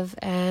love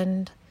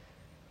and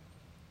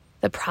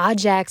the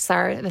projects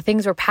are the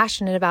things we're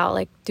passionate about?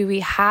 Like, do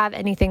we have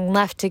anything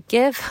left to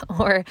give,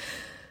 or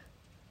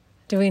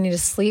do we need to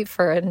sleep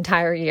for an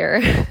entire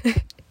year?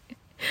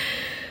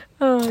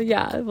 Oh,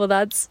 yeah. Well,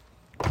 that's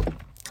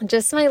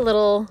just my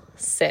little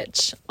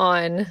sitch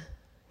on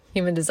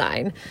human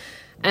design.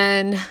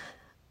 And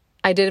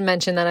I did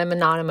mention that I'm a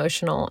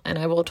non-emotional, and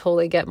I will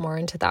totally get more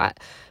into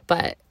that.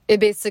 But it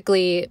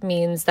basically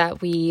means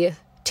that we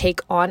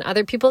take on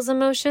other people's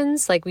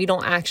emotions. Like, we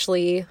don't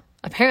actually,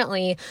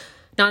 apparently,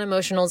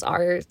 non-emotionals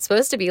are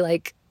supposed to be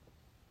like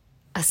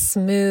a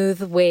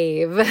smooth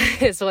wave,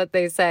 is what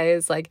they say.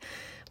 Is like,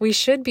 we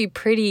should be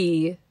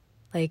pretty,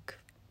 like,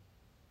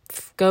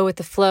 go with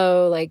the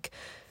flow, like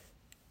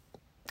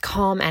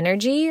calm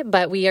energy,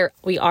 but we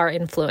are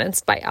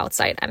influenced by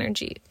outside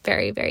energy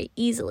very, very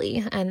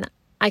easily. And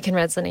I can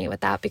resonate with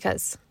that,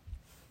 because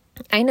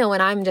I know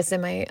when I'm just in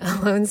my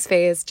alone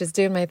space, just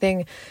doing my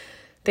thing,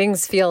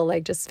 things feel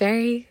like just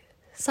very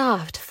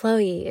soft,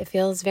 flowy. It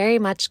feels very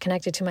much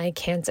connected to my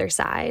Cancer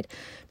side.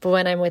 But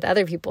when I'm with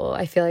other people,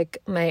 I feel like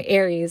my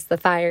Aries, the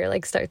fire,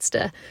 like starts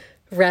to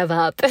rev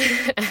up.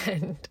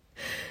 And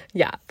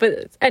yeah,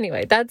 but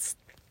anyway, that's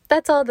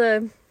all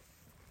the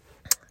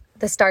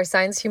star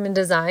signs, human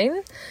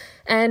design,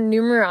 and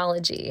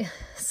numerology.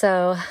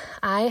 So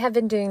I have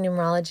been doing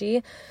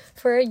numerology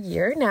for a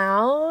year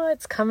now.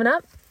 It's coming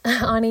up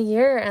on a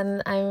year,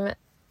 and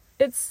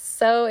it's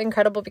so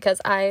incredible, because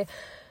I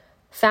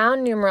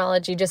found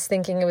numerology just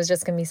thinking it was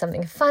just going to be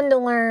something fun to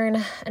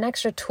learn, an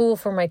extra tool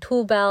for my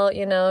tool belt,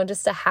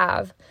 just to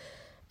have.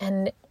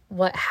 And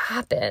what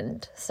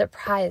happened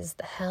surprised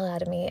the hell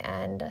out of me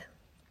and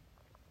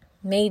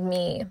made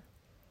me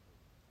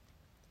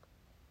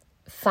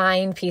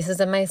find pieces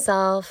of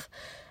myself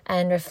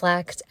and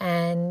reflect,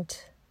 and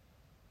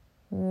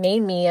made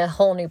me a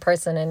whole new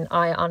person. And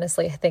I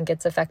honestly think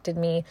it's affected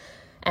me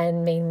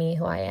and made me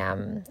who I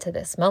am to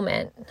this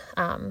moment,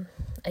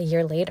 a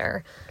year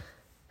later.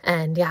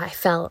 And yeah, I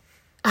felt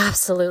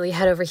absolutely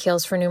head over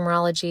heels for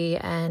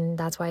numerology, and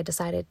that's why I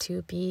decided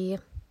to be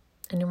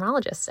a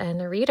numerologist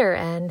and a reader,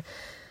 and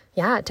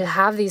to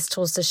have these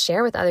tools to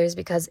share with others,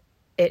 because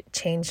it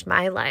changed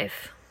my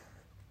life.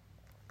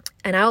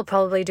 And I will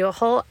probably do a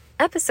whole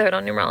episode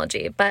on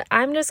numerology, but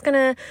I'm just going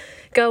to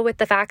go with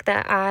the fact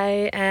that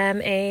I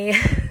am a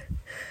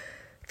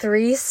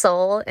 3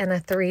 soul and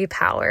a 3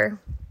 power.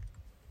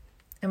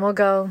 And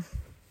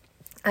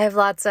I have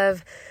lots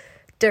of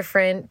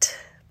different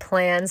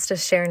plans to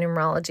share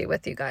numerology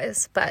with you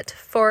guys. But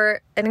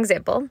for an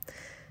example,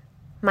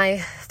 my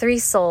 3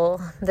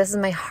 soul, this is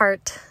my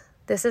heart.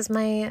 This is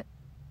my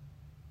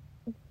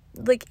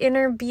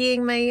inner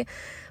being, my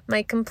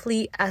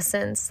complete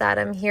essence that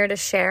I'm here to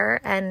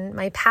share. And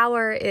my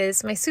power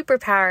is my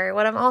superpower,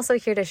 what I'm also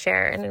here to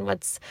share. And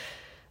what's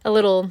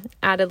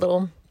added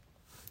little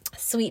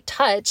sweet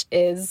touch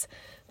is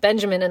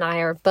Benjamin and I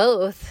are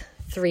both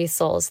 3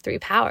 souls, 3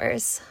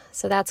 powers.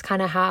 So that's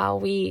kind of how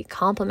we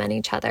complement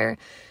each other,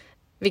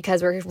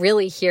 because we're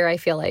really here, I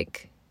feel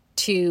like,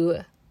 to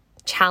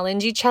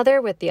challenge each other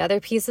with the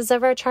other pieces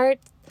of our chart.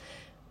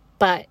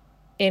 But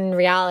in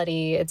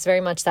reality, it's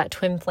very much that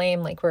twin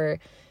flame. Like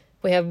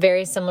we have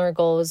very similar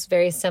goals,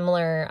 very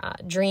similar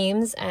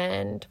dreams,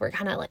 and we're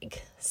kind of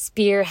like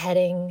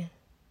spearheading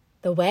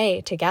the way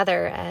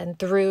together, and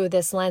through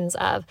this lens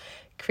of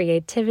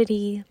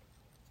creativity,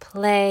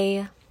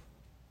 play,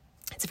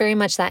 It's very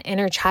much that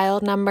inner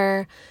child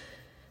number.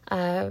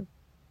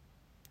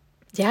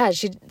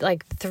 She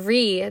like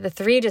the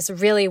three just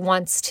really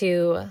wants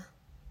to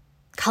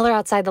color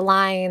outside the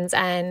lines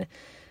and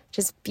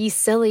just be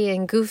silly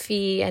and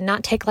goofy and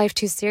not take life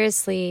too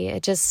seriously.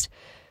 It just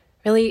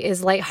really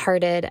is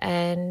lighthearted,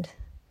 and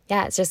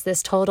it's just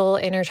this total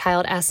inner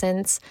child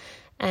essence.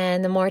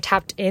 And the more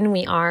tapped in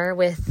we are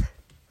with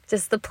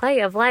just the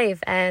play of life,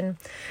 and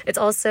it's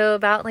also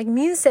about like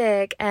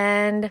music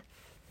and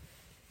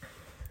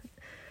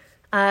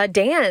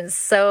dance.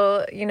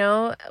 So,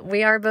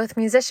 we are both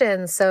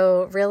musicians,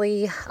 so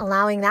really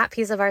allowing that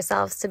piece of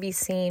ourselves to be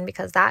seen,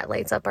 because that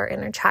lights up our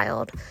inner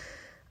child.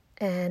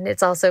 And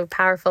it's also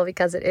powerful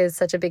because it is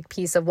such a big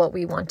piece of what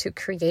we want to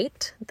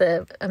create,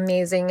 the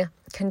amazing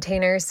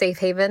container, safe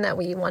haven that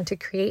we want to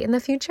create in the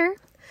future.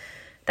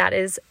 That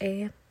is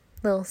a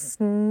little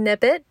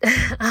snippet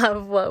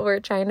of what we're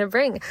trying to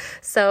bring.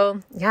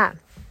 So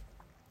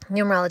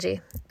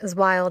numerology is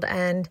wild,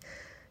 and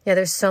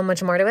there's so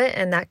much more to it,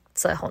 and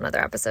that's a whole nother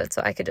episode.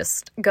 So I could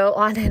just go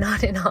on and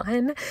on and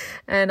on.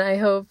 And I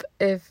hope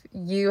if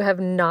you have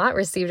not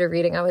received a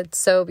reading, I would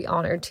so be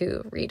honored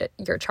to read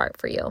your chart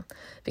for you,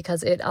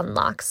 because it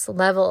unlocks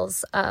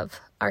levels of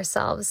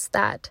ourselves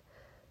that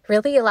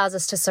really allows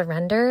us to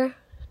surrender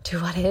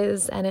to what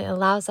is, and it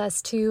allows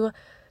us to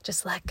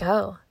just let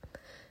go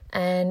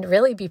and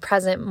really be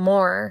present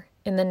more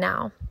in the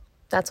now.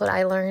 That's what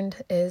I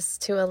learned, is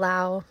to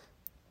allow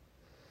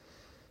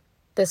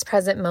this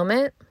present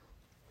moment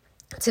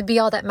to be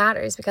all that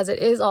matters, because it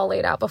is all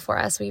laid out before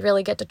us. We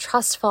really get to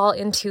trust fall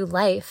into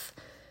life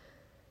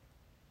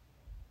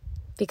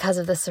because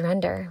of the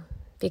surrender,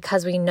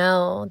 because we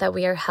know that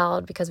we are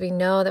held, because we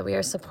know that we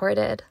are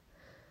supported,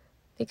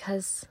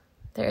 because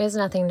there is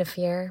nothing to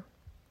fear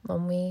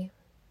when we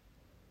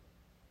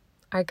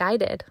are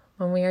guided,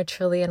 when we are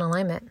truly in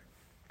alignment.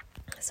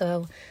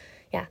 So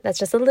that's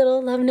just a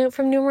little love note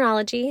from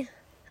numerology.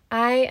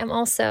 I am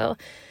also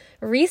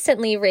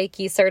recently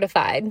Reiki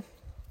certified,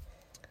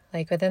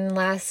 like within the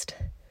last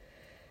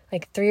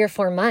 3 or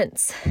 4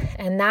 months.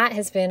 And that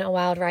has been a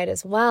wild ride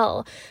as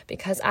well,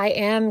 because I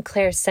am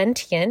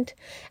clairsentient,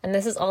 and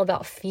this is all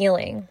about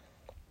feeling.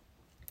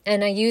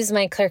 And I use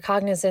my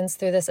claircognizance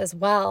through this as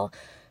well.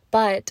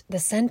 But the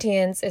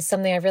sentience is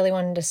something I really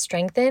wanted to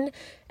strengthen,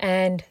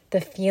 and the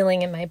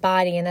feeling in my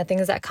body and the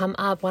things that come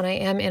up when I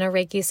am in a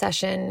Reiki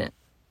session,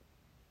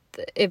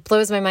 it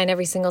blows my mind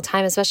every single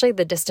time, especially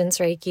the distance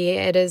Reiki.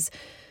 It is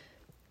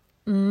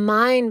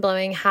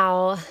mind-blowing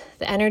how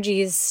the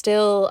energies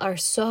still are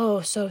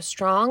so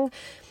strong,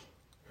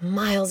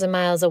 miles and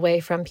miles away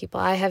from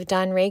people. I have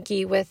done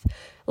Reiki with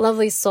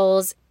lovely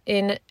souls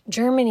in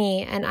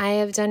Germany, and I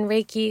have done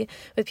Reiki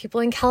with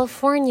people in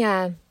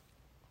California.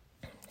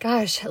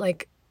 Gosh,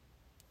 the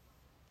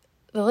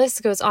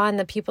list goes on,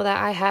 the people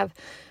that I have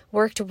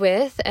worked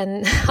with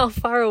and how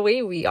far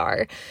away we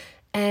are.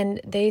 And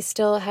they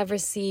still have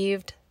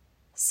received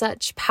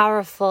such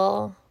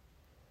powerful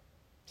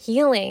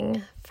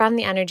healing from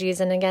the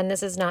energies. And again,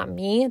 this is not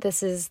me.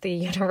 This is the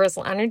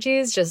universal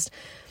energies just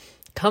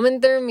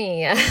coming through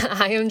me.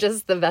 I am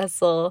just the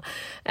vessel,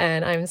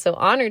 and I'm so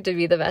honored to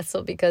be the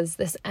vessel, because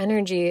this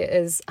energy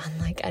is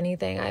unlike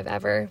anything I've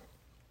ever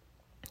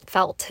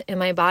felt in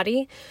my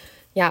body.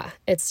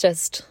 It's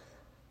just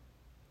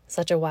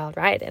such a wild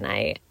ride, and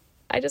I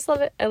just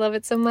love it. I love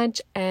it so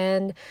much,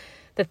 and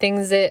the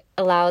things it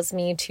allows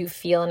me to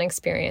feel and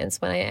experience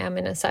when I am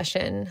in a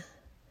session,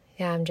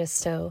 I'm just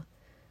so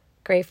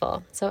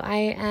grateful. So I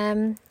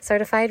am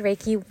certified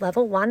Reiki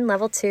level 1,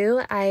 level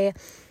 2. I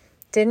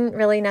didn't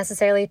really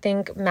necessarily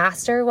think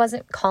master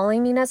wasn't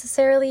calling me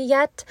necessarily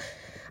yet.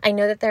 I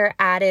know that there are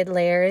added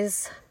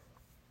layers,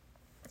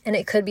 and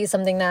it could be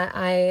something that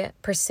I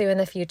pursue in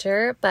the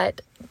future,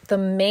 but the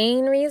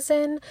main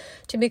reason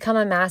to become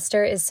a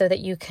master is so that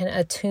you can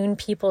attune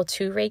people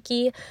to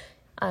Reiki.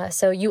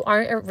 So you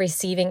aren't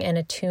receiving an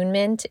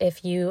attunement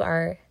if you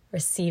are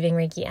receiving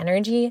Reiki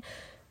energy.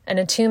 An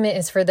attunement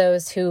is for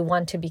those who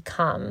want to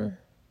become,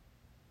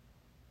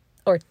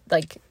 or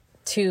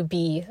to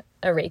be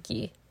a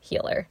Reiki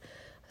healer.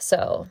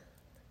 So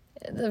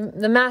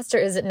the master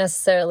isn't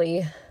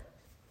necessarily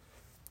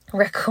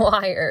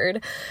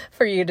required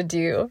for you to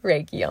do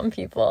Reiki on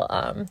people.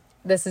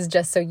 This is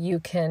just so you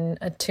can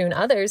attune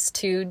others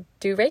to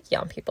do Reiki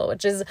on people,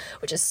 which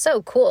is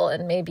so cool.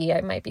 And maybe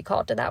I might be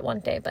called to that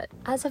one day. But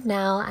as of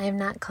now, I am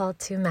not called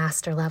to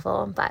master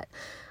level, but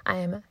I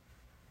am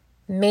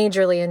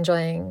majorly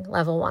enjoying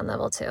level 1,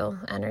 level 2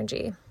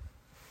 energy.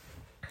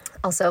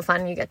 Also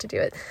fun, you get to do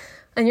it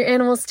on your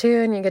animals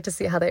too, and you get to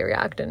see how they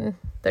react, and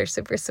they're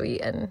super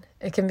sweet, and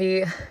it can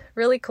be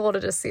really cool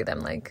to just see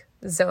them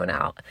zone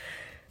out.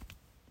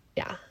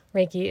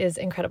 Reiki is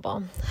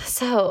incredible.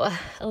 So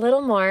a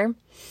little more.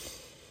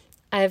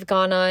 I've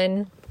gone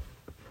on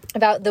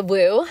about the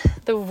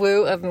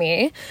woo of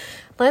me.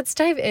 Let's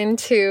dive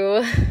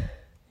into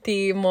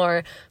the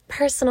more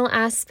personal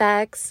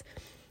aspects,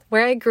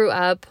 where I grew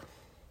up,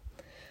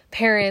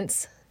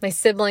 parents, my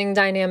sibling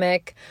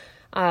dynamic,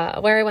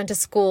 where I went to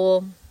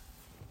school,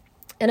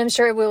 And I'm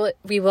sure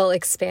we will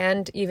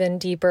expand even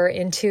deeper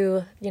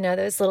into,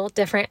 those little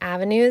different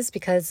avenues,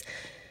 because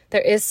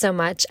there is so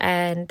much.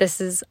 And this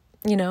is,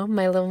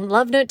 my little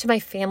love note to my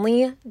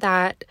family,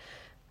 that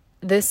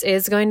this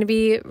is going to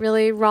be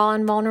really raw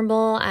and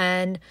vulnerable.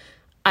 And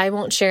I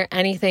won't share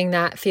anything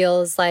that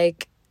feels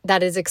like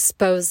that is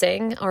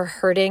exposing or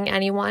hurting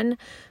anyone.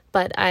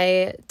 But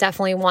I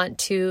definitely want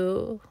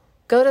to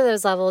go to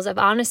those levels of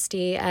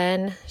honesty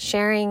and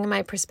sharing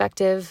my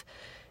perspective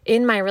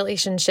in my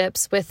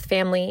relationships with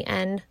family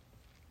and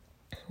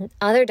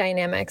other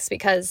dynamics,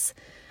 because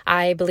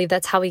I believe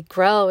that's how we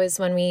grow, is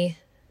when we,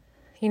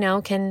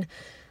 can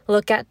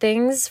look at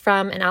things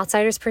from an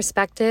outsider's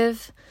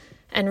perspective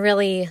and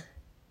really,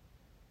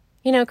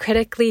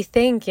 critically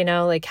think,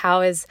 like,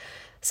 how is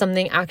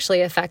something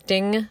actually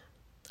affecting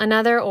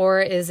another, or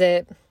is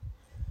it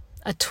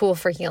a tool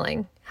for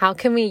healing? How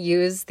can we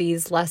use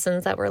these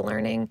lessons that we're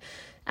learning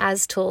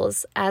as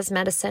tools, as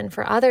medicine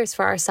for others,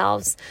 for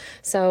ourselves?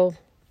 So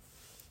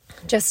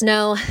just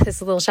know, this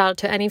is a little shout out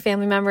to any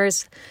family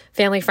members,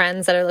 family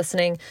friends that are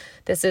listening.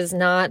 This is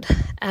not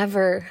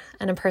ever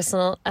a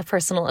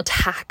personal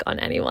attack on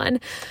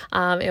anyone.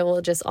 It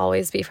will just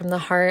always be from the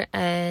heart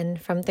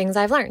and from things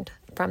I've learned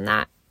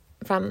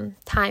from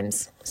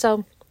times.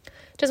 So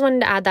just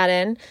wanted to add that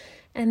in.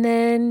 And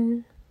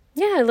then,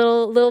 a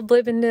little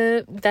blip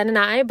into Ben and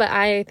I, but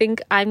I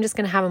think I'm just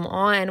going to have him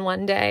on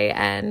one day,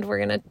 and we're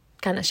going to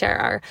kind of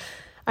share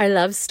our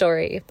love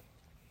story.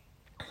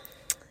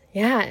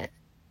 Yeah.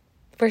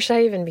 Where should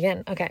I even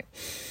begin? Okay.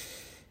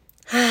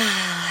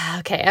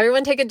 Okay,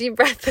 everyone take a deep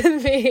breath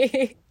with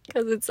me,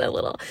 because it's a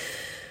little,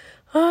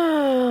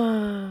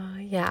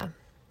 yeah,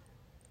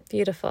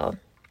 beautiful.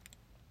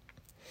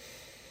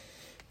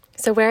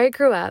 So where I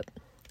grew up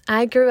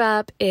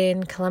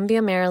in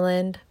Columbia,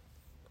 Maryland.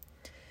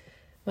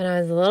 When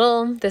I was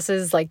little, this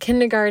is like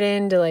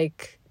kindergarten to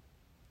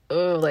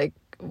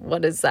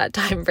what is that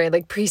time frame?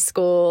 Like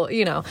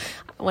preschool,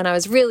 when I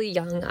was really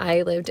young,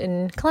 I lived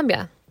in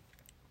Columbia.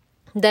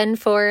 Then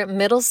for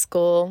middle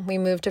school, we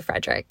moved to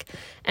Frederick,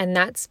 and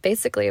that's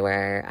basically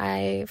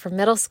where from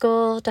middle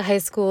school to high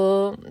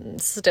school,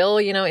 still,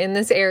 in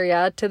this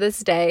area to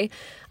this day,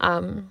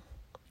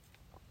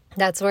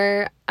 that's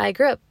where I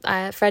grew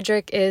up.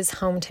 Frederick is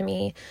home to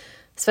me,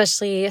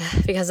 especially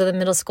because of the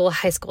middle school,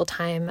 high school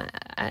time.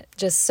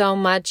 Just so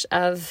much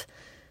of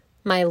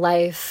my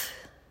life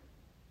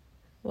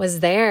was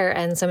there,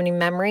 and so many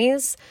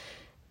memories,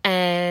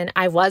 and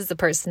I was the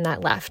person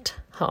that left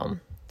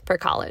home for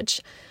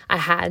college. I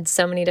had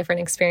so many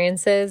different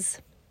experiences.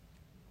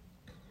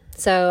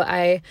 So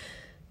I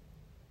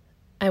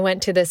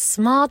went to this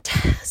small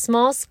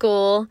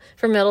school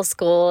for middle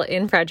school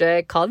in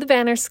Frederick called the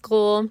Banner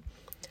School.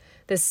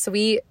 This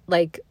sweet,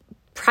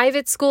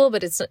 private school,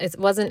 but it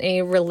wasn't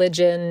a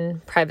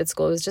religion private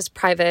school. It was just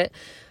private.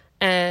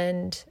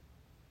 And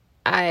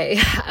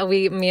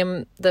me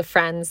and the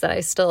friends that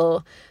I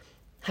still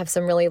have,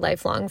 some really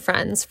lifelong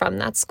friends from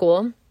that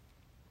school,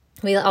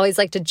 we always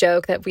like to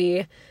joke that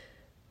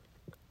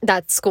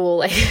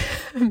school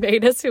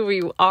made us who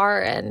we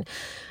are, and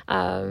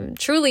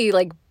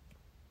truly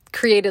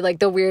created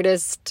the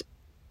weirdest,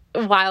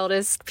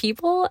 wildest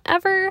people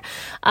ever.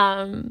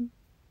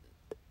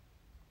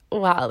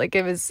 Wow,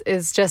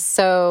 it's just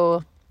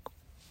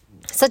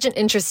such an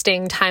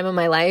interesting time of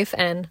my life,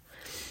 and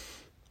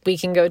we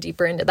can go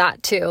deeper into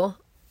that too.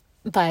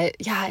 But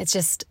yeah,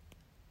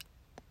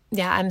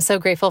 I'm so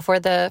grateful for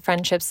the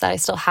friendships that I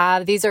still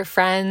have. These are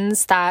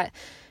friends that,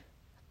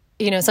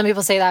 some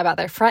people say that about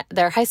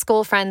their high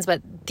school friends,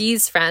 but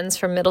these friends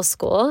from middle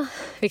school,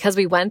 because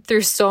we went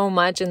through so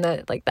much in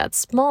that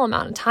small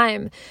amount of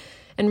time,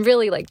 and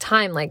really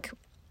time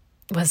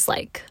was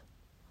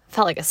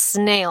felt like a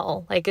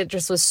snail. It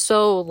just was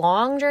so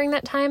long during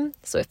that time.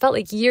 So it felt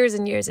like years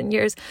and years and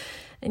years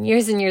and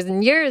years and years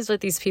and years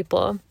with these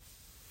people,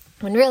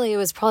 when really it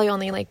was probably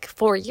only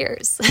 4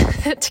 years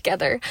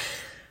together.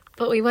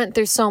 But we went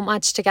through so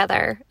much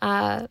together,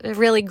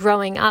 really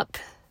growing up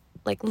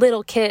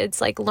little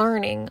kids,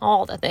 learning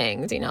all the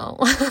things,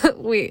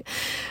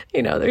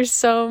 there's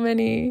so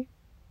many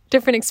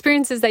different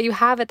experiences that you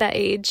have at that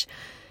age.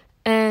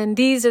 And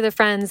these are the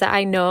friends that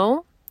I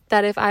know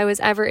that if I was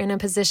ever in a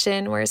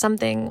position where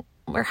something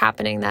were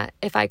happening, that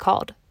if I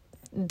called,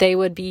 they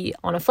would be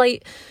on a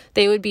flight,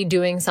 they would be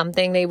doing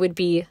something, they would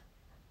be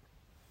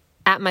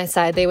at my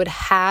side, they would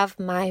have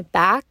my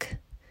back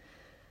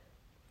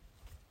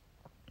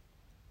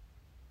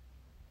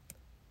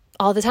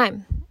all the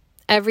time.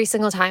 Every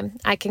single time.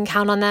 I can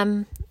count on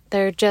them.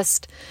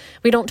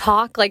 We don't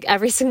talk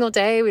every single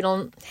day. We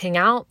don't hang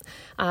out.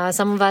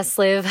 Some of us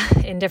live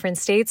in different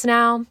states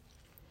now.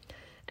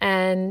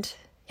 And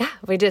yeah,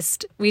 we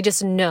just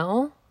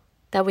know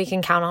that we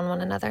can count on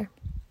one another,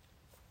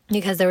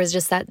 because there was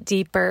just that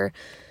deeper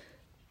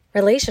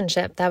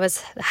relationship that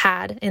was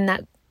had in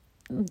that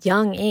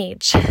young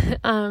age.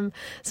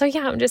 So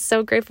yeah, I'm just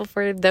so grateful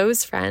for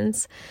those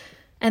friends.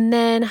 And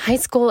then high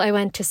school, I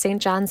went to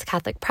St. John's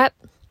Catholic Prep.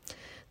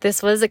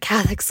 This was a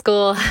Catholic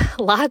school,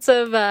 lots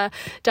of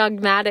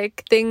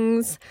dogmatic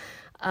things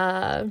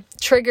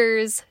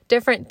triggers,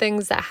 different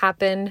things that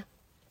happened,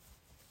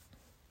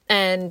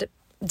 and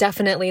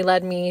definitely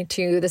led me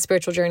to the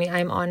spiritual journey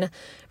I'm on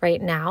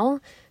right now.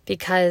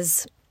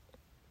 Because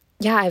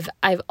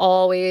I've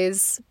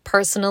always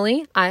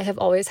personally, I have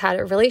always had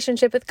a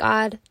relationship with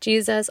God,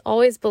 Jesus,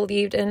 always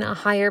believed in a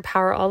higher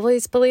power,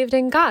 always believed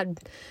in God.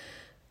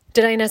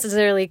 Did I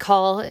necessarily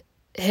call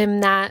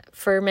him that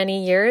for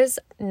many years?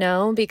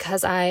 No,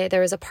 because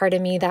there was a part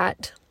of me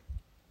that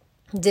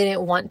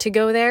didn't want to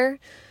go there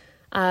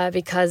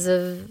because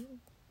of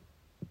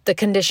the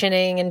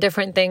conditioning and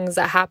different things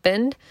that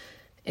happened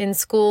in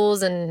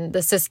schools, and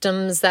the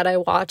systems that I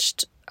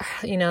watched,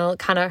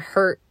 kind of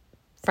hurt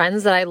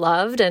friends that I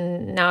loved.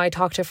 And now I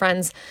talk to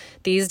friends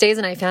these days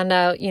and I found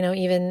out,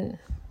 even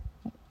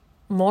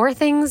more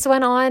things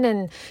went on,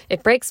 and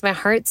it breaks my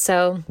heart.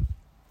 So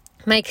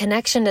my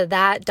connection to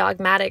that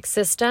dogmatic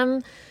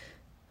system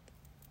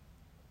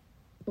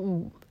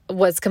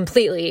was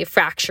completely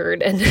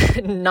fractured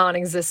and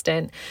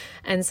non-existent.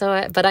 And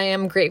so, but I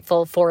am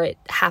grateful for it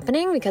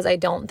happening, because I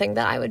don't think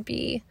that I would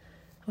be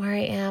where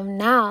I am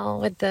now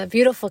with the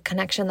beautiful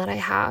connection that I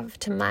have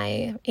to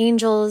my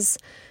angels,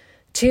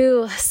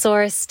 to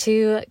source,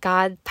 to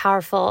God,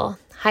 powerful,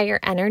 higher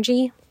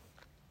energy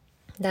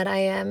that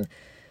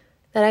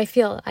I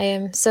feel I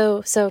am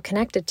so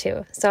connected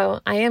to.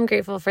 So I am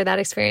grateful for that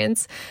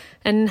experience.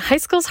 And high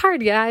school's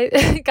hard, yeah.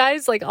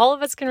 Guys, like all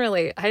of us can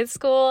relate. High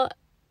school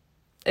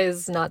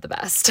is not the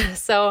best.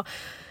 So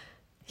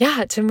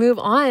yeah, to move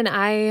on,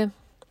 I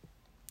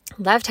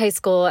left high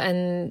school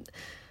and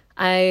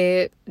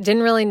I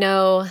didn't really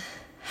know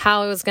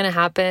how it was going to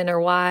happen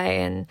or why.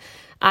 And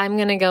I'm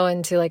going to go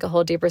into like a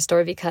whole deeper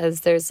story,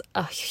 because there's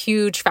a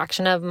huge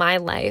fraction of my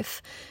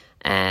life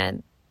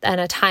and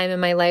a time in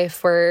my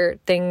life where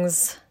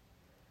things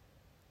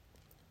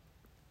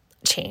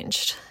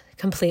changed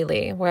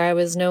completely, where I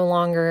was no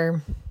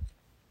longer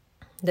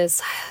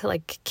this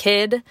like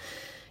kid,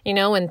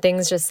 when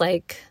things just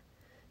like,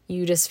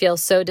 you just feel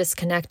so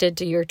disconnected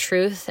to your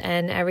truth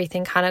and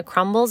everything kind of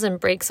crumbles and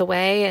breaks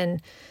away,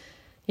 and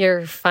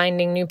you're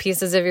finding new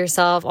pieces of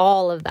yourself,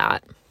 all of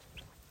that.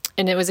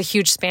 And it was a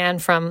huge span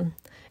from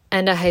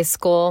end of high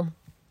school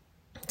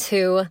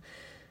to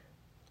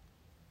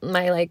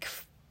my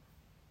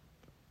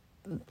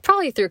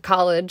probably through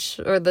college,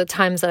 or the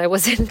times that I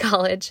was in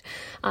college.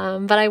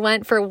 But I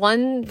went for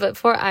one,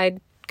 before I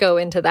go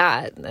into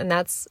that, and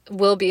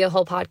will be a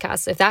whole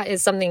podcast. If that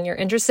is something you're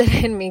interested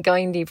in me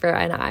going deeper,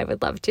 and I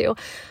would love to,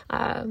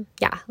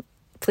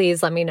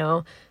 please let me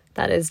know.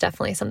 That is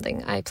definitely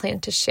something I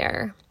plan to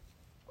share.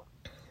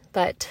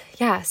 But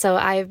yeah, so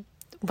I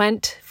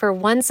went for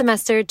one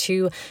semester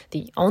to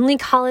the only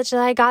college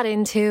that I got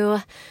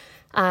into.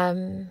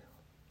 My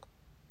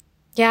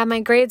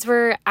grades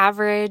were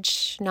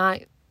average,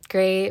 not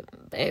great.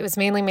 It was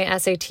mainly my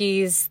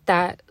SATs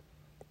that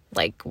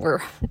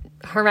were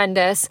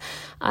horrendous.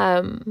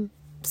 So,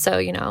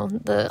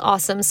 the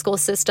awesome school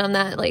system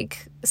that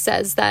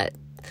says that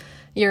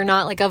you're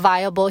not a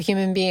viable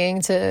human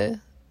being to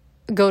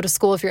go to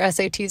school if your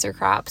SATs are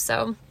crap.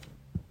 So,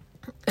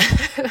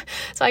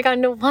 so I got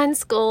into one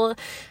school,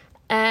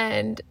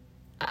 and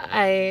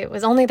I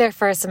was only there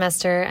for a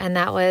semester, and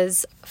that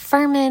was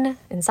Furman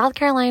in South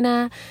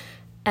Carolina.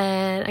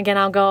 And again,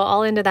 I'll go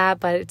all into that,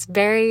 but it's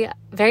very,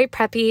 very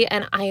preppy,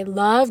 and I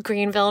love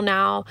Greenville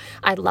now.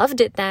 I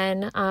loved it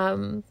then,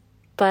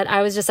 but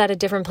I was just at a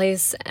different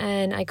place,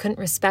 and I couldn't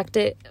respect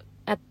it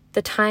at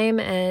the time,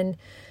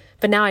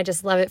 but now I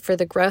just love it for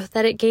the growth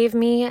that it gave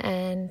me.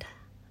 And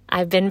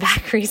I've been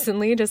back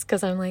recently just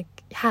because I'm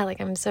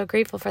I'm so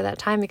grateful for that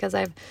time, because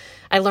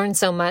I learned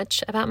so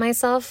much about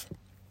myself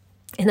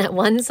in that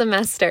one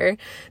semester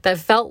that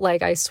felt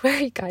I swear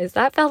you guys,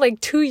 that felt like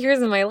 2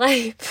 years of my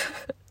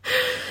life.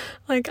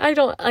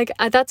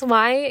 That's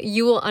why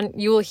you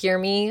will hear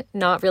me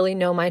not really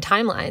know my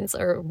timelines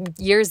or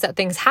years that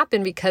things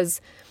happen,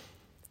 because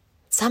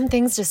some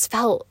things just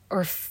felt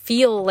or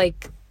feel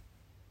like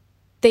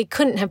they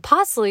couldn't have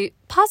possibly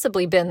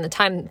been the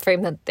time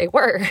frame that they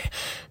were.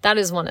 That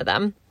is one of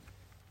them.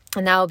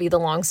 And that will be the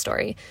long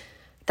story.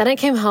 Then I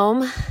came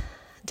home,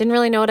 didn't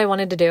really know what I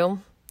wanted to do.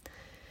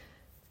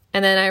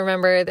 And then I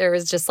remember there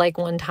was just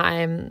one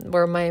time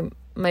where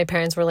my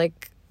parents were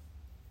like,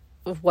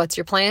 "What's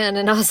your plan?"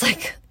 And I was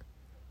like,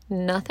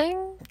 "Nothing."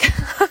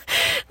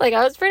 I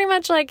was pretty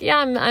much yeah,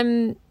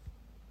 I'm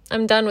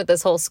done with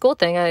this whole school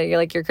thing.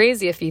 You're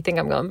crazy if you think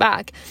I'm going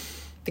back,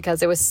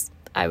 because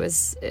I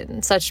was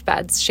in such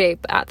bad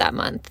shape at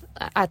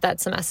that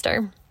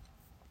semester.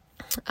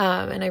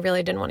 And I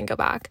really didn't want to go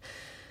back.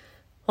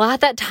 Well,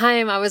 at that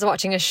time I was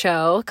watching a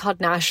show called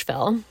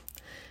Nashville,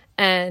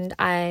 and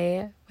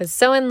I was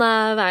so in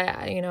love.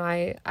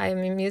 I'm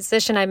a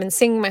musician. I've been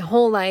singing my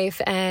whole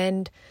life,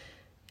 and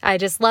I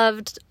just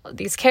loved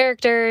these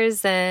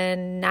characters.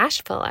 And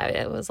Nashville,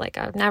 it was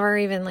I've never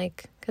even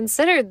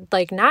considered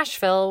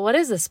Nashville. What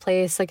is this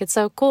place? It's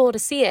so cool to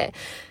see it.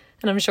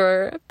 And I'm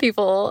sure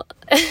people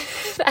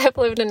that have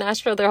lived in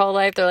Nashville their whole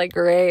life, they're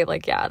great.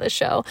 Yeah, that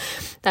show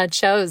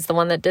is the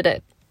one that did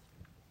it.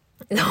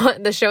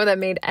 The show that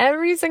made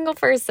every single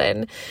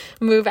person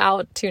move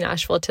out to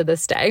Nashville to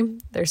this day.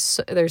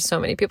 There's so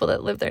many people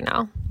that live there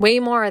now, way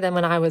more than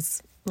when I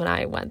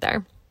went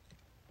there.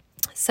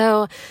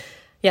 So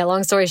yeah,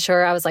 long story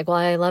short, I was like, well,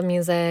 I love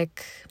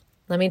music.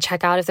 Let me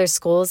check out if there's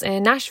schools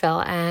in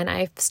Nashville. And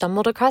I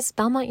stumbled across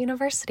Belmont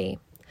University.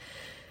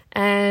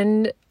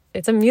 And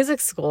it's a music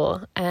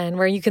school, and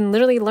where you can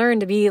literally learn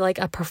to be like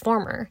a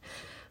performer,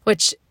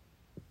 which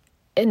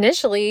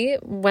initially,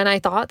 when I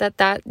thought that,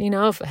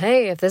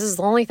 if this is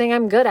the only thing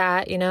I'm good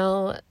at,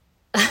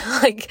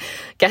 like,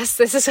 guess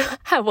this is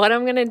what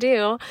I'm going to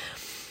do.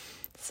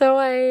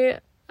 So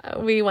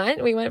we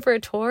went for a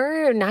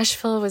tour.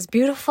 Nashville was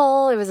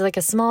beautiful. It was like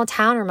a small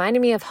town,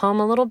 reminded me of home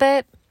a little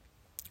bit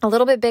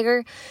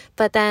bigger,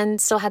 but then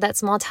still had that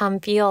small town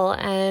feel.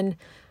 And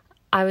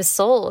I was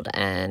sold,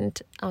 and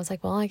I was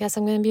like, well, I guess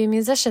I'm going to be a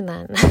musician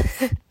then.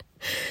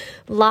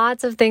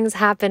 Lots of things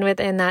happened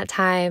within that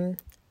time,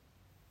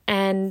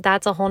 and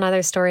that's a whole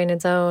nother story in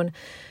its own.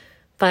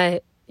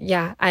 But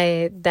yeah,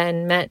 I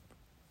then met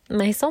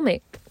my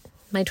soulmate,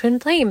 my twin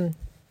flame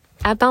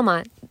at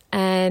Belmont.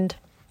 And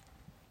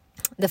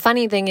the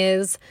funny thing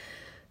is,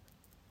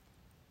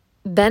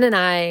 Ben and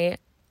I,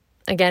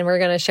 again, we're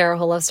going to share a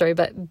whole love story,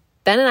 but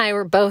Ben and I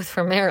were both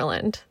from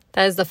Maryland.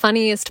 That is the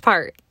funniest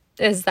part,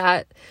 is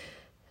that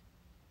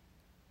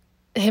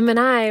him and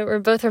I were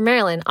both from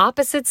Maryland,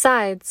 opposite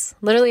sides,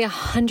 literally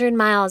 100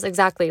 miles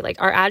exactly.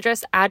 Like, our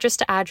address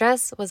to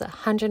address was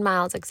 100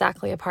 miles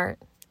exactly apart.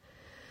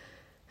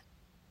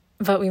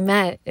 But we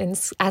met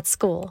at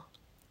school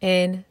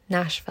in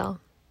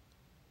Nashville.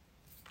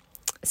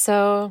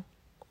 So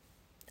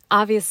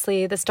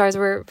obviously the stars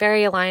were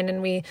very aligned, and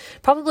we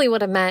probably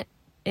would have met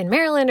in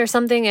Maryland or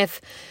something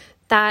if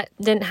that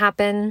didn't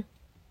happen.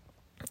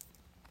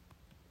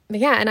 But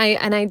yeah,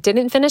 and I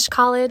didn't finish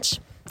college.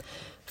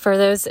 For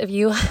those of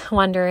you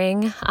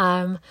wondering,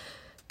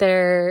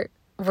 there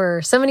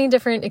were so many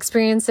different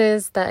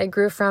experiences that I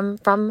grew from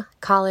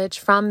college,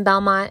 from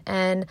Belmont,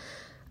 and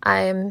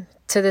I'm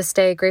to this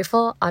day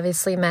grateful.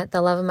 Obviously met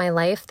the love of my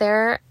life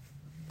there,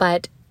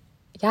 but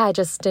yeah, I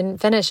just didn't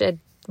finish. It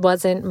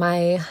wasn't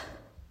my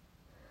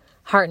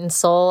heart and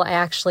soul. I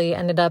actually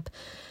ended up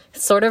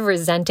sort of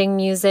resenting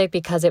music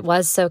because it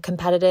was so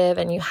competitive,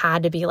 and you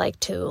had to be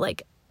to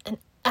an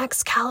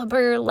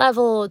Excalibur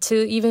level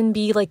to even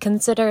be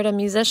considered a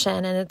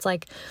musician. And it's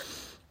like,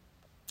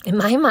 in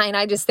my mind,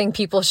 I just think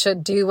people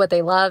should do what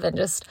they love and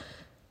just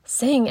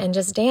sing and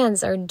just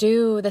dance or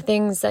do the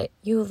things that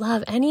you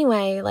love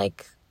anyway.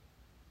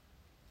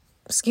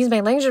 Excuse my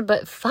language,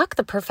 but fuck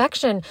the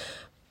perfection.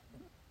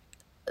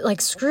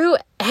 Screw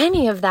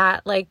any of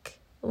that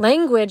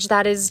language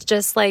that is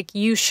just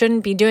you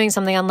shouldn't be doing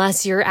something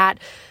unless you're at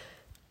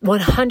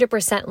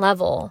 100%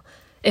 level.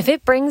 If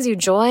it brings you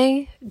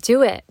joy,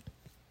 do it.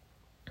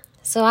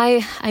 So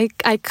I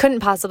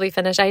couldn't possibly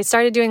finish. I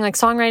started doing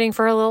songwriting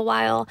for a little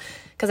while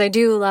because I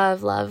do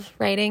love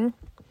writing.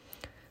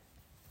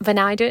 But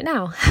now I do it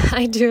now.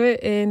 I do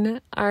it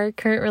in our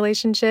current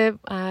relationship.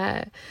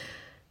 And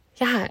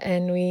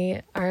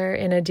we are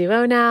in a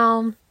duo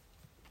now.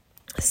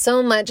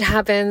 So much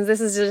happens.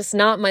 This is just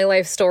not my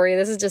life story.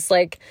 This is just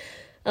a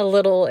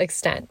little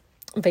extent.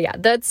 But yeah,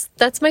 that's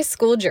my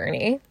school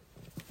journey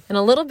and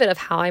a little bit of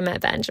how I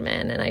met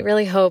Benjamin. And I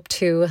really hope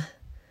to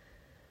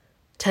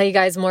tell you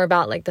guys more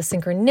about the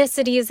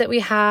synchronicities that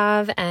we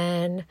have,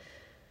 and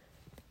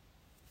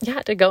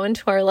to go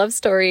into our love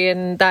story,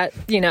 and that,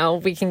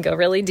 we can go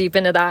really deep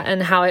into that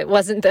and how it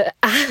wasn't the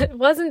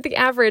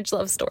average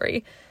love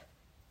story,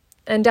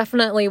 and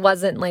definitely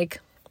wasn't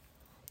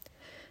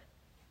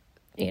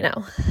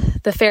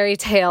the fairy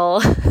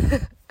tale,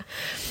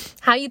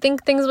 how you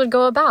think things would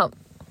go about.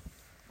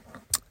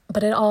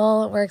 But it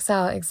all works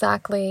out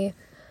exactly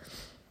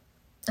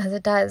as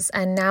it does.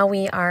 And now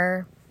we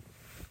are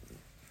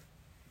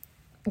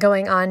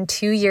going on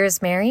 2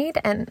 years married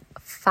and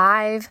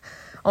 5,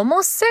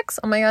 almost 6.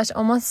 Oh my gosh,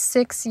 almost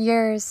 6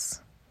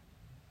 years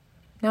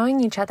knowing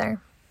each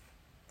other,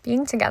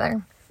 being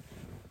together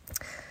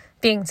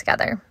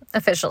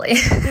officially.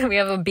 We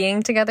have a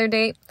being together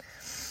date,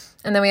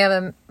 and then we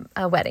have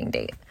a wedding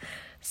date.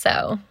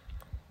 So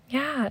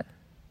yeah,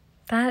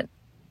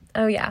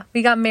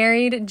 we got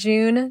married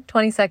June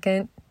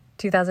 22nd,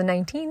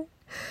 2019,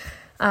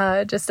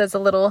 just as a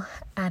little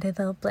added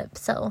little blip.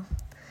 So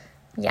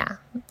yeah,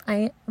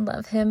 I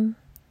love him.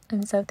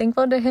 I'm so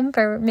thankful to him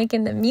for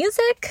making the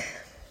music.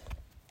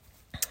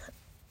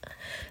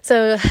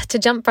 So to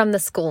jump from the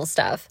school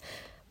stuff,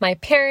 my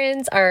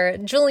parents are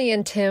Julie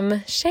and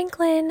Tim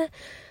Shanklin.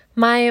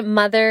 My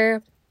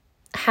mother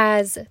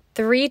has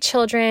 3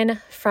 children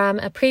from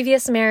a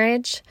previous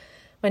marriage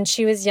when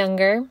she was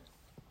younger.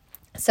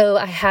 So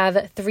I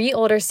have 3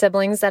 older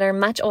siblings that are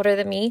much older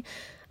than me.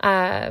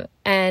 And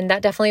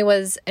that definitely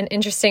was an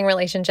interesting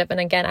relationship. And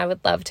again, I would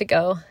love to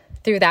go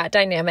through that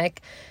dynamic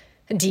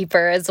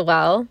deeper as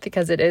well,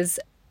 because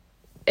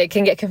it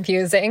can get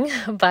confusing.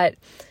 But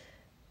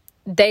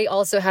they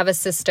also have a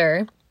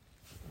sister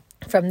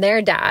from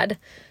their dad,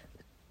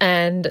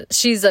 and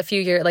she's a few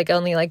years,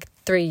 only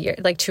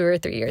like 2 or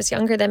 3 years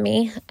younger than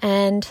me.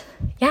 And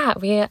yeah,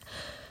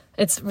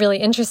 it's really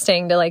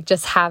interesting to like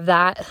just have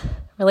that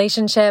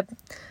relationship.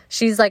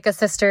 She's like a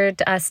sister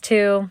to us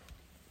too,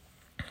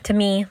 to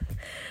me.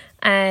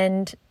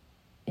 And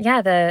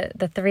yeah,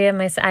 the three of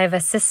I have a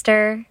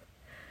sister.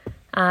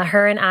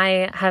 Her and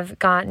I have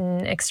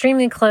gotten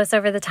extremely close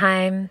over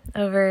the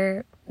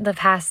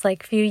past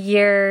like few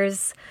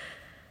years.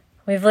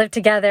 We've lived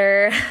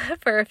together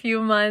for a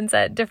few months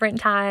at different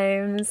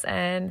times.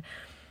 And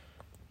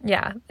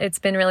yeah, it's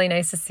been really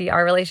nice to see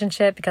our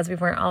relationship because we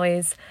weren't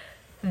always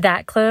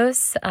that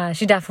close.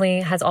 She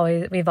definitely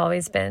we've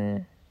always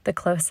been the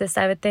closest,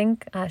 I would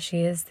think.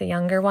 She is the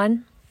younger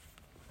one.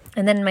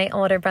 And then my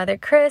older brother,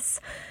 Chris.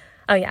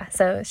 Oh yeah,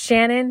 so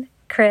Shannon,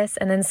 Chris,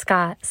 and then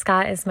Scott.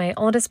 Scott is my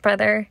oldest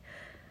brother.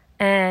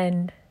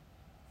 And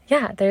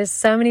yeah, there's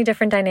so many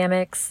different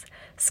dynamics.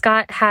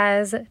 Scott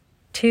has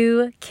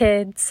 2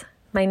 kids,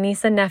 my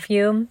niece and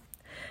nephew.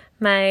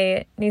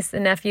 My niece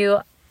and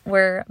nephew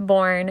were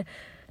born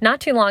not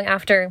too long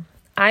after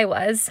I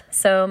was.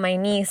 So my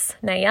niece,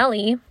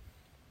 Nayeli,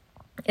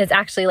 is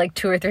actually like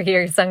 2 or 3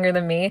 years younger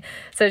than me.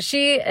 So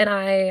she and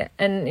I,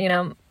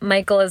 and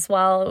Michael as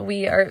well,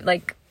 we are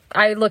like,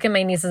 I look at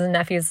my nieces and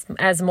nephews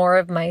as more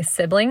of my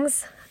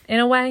siblings in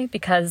a way,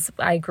 because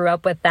I grew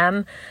up with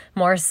them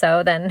more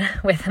so than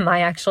with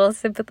my actual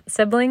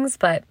siblings.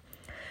 But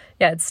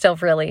yeah, it's still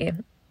really,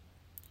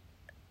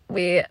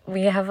 we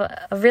have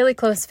a really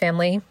close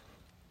family,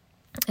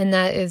 and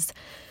that is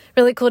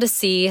really cool to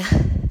see.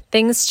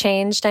 Things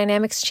change,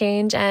 dynamics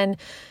change, and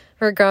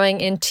we're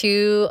growing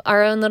into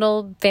our own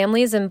little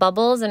families and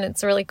bubbles, and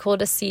it's really cool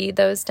to see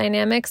those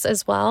dynamics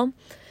as well.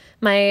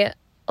 My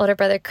older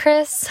brother,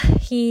 Chris,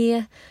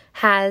 he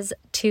has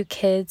 2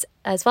 kids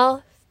as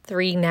well,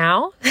 3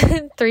 now,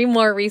 3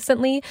 more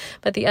recently,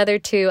 but the other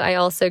 2 I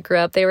also grew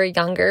up. They were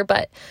younger,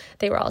 but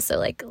they were also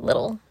like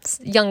little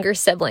younger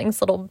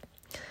siblings,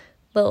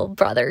 little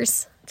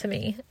brothers to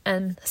me,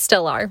 and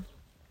still are.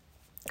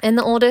 And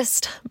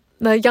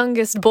the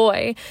youngest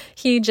boy,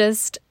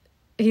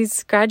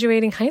 he's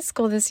graduating high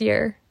school this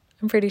year,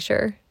 I'm pretty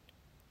sure.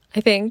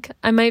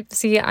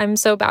 I'm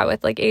so bad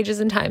with like ages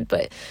and time,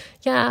 but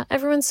yeah,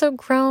 everyone's so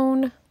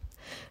grown.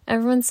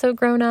 Everyone's so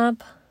grown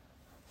up,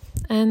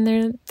 and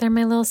they're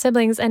my little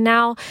siblings. And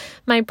now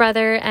my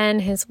brother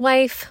and his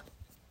wife,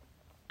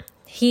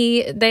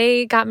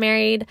 they got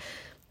married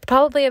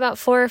probably about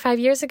 4 or 5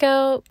 years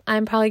ago.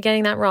 I'm probably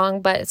getting that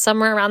wrong, but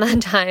somewhere around that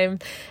time.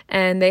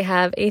 And they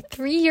have a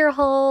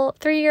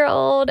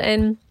 3-year-old,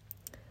 and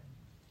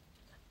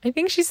I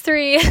think she's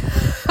 3.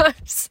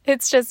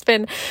 It's just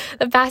been,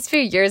 the past few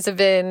years have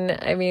been,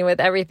 with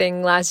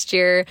everything last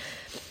year,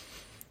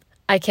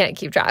 I can't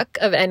keep track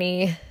of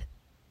any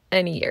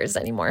years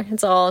anymore.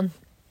 It's all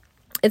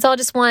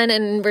just one,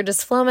 and we're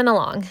just flowing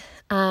along.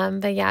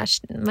 But yeah,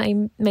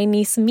 my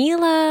niece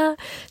Mila,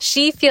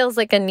 she feels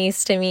like a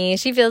niece to me.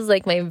 She feels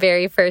like my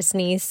very first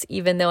niece,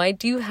 even though I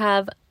do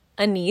have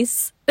a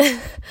niece.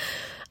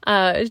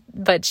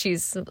 But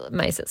she's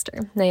my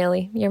sister.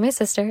 Nayeli, you're my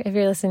sister. If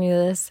you're listening to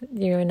this,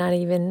 you're not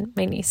even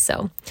my niece.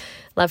 So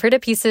love her to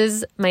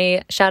pieces.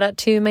 My shout out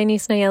to my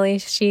niece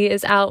Nayeli. She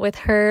is out with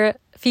her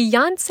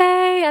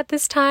fiance at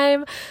this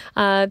time.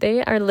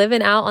 They are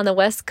living out on the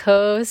West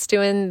Coast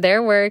doing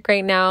their work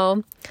right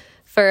now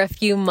for a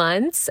few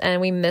months, and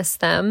we miss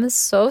them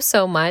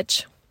so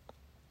much.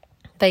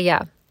 But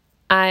yeah,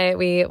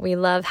 we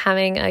love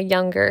having a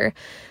younger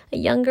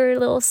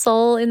little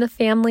soul in the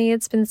family.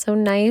 It's been so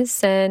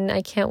nice, and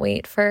I can't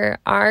wait for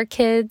our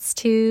kids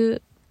to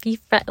be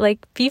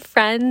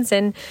friends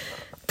and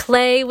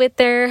play with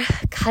their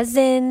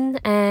cousin.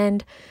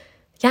 And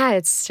yeah,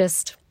 it's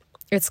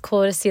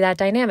cool to see that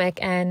dynamic,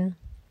 and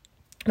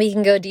we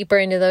can go deeper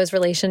into those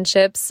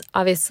relationships.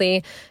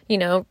 Obviously,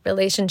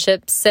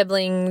 relationships,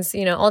 siblings,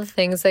 all the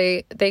things,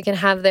 they can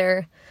have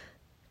their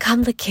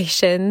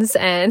complications,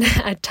 and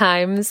at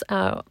times,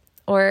 or,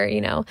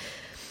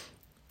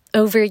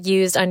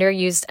 overused,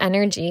 underused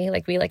energy,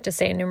 like we like to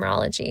say in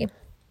numerology.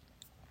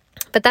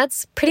 But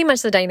that's pretty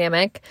much the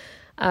dynamic.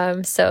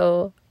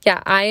 So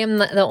yeah, I am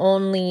the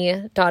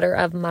only daughter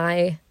of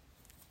my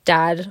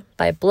dad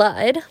by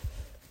blood.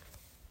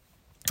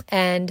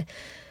 And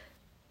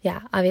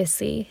yeah,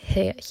 obviously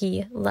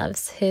he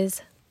loves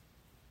his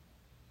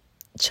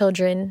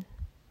children.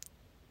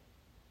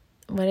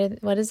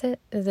 What is it?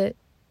 Is it?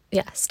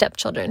 Yeah,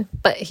 stepchildren.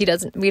 But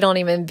we don't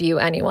even view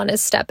anyone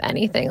as step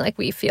anything. Like,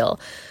 we feel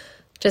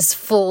just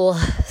full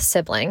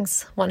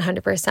siblings,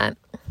 100%.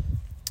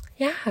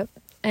 Yeah.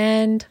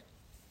 And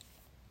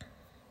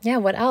yeah,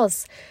 what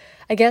else?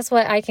 I guess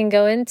what I can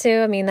go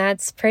into,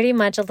 that's pretty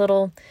much a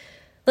little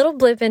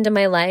blip into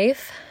my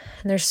life.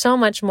 And there's so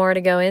much more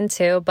to go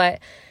into, but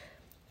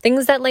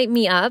things that light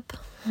me up.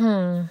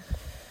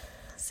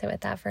 Sit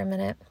with that for a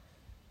minute.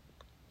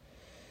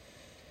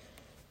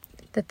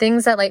 The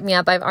things that light me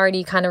up, I've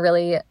already kind of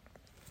really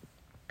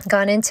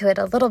gone into it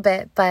a little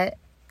bit, but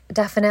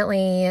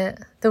definitely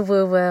the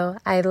woo-woo.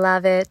 I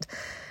love it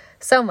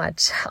so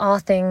much. All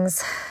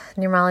things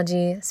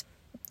numerology,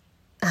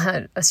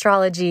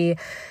 astrology,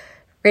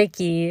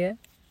 Reiki,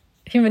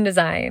 human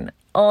design,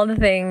 all the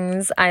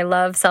things. I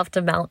love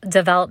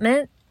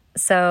self-development.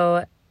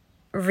 So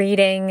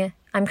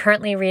I'm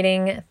currently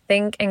reading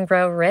Think and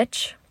Grow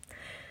Rich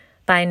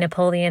by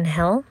Napoleon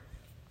Hill.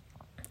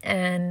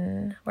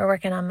 And we're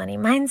working on money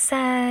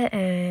mindset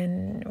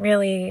and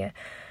really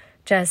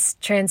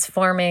just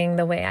transforming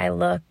the way I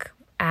look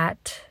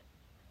at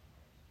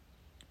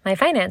my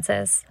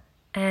finances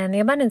and the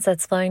abundance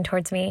that's flowing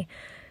towards me.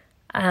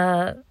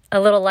 A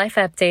little life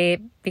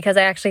update, because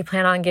I actually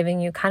plan on giving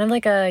you kind of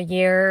like a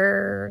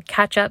year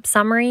catch-up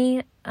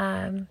summary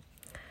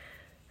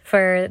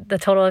for the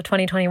total of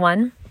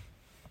 2021.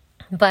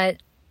 But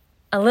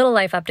a little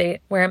life update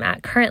where I'm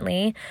at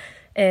currently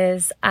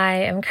is I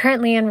am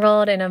currently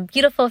enrolled in a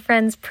beautiful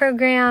friends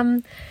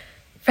program.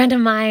 Friend of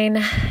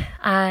mine,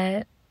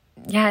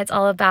 it's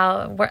all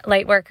about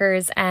light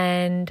workers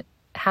and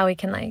how we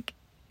can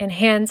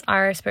enhance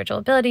our spiritual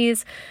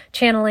abilities,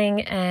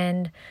 channeling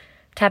and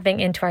tapping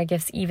into our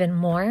gifts even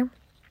more.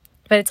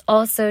 But it's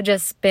also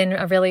just been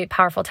a really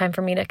powerful time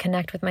for me to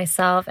connect with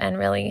myself and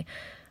really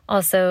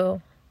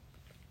also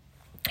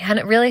kind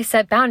of really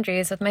set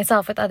boundaries with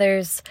myself, with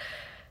others,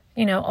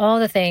 all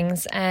the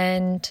things.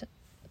 And,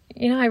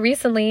 I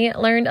recently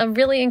learned a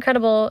really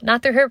incredible,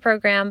 not through her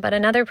program, but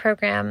another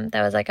program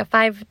that was like a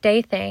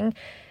 5-day thing.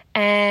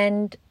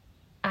 And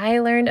I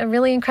learned a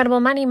really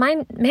incredible money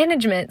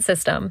management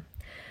system.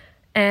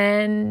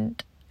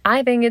 And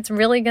I think it's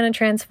really going to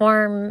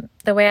transform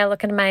the way I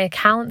look into my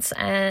accounts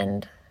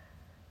and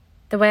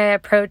the way I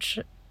approach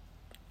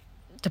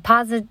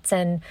deposits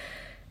and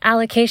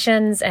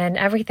allocations and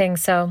everything.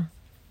 So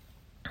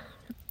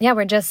yeah,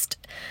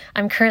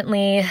 I'm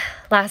currently,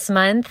 last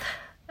month,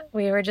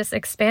 we were just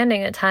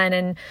expanding a ton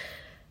and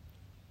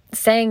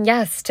saying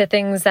yes to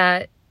things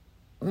that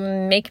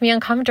make me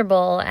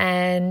uncomfortable.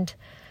 And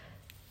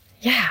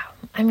yeah,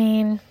 I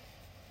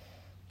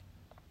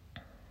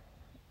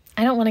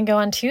don't want to go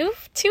on too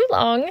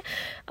long,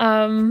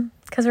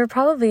 because we're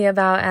probably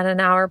about at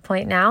an hour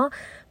point now.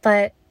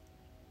 But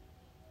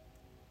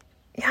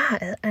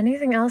yeah,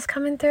 anything else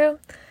coming through?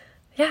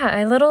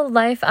 Yeah, a little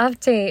life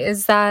update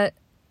is that,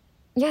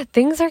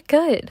 things are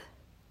good.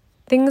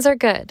 Things are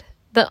good.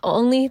 The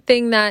only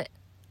thing that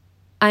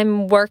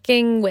I'm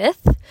working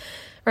with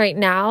right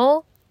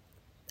now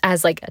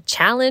as a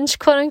challenge,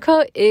 quote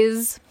unquote,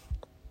 is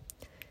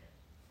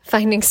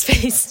finding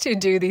space to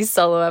do these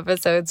solo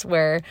episodes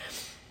where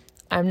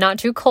I'm not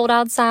too cold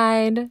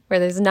outside, where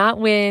there's not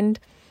wind,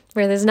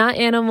 where there's not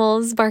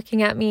animals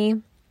barking at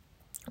me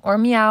or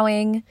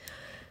meowing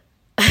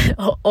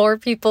or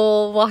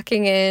people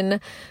walking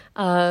in.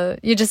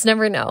 You just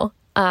never know.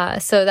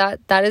 So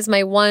that is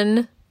my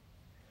one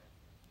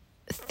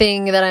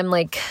thing that I'm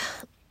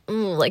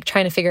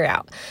trying to figure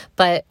out.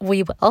 But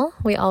we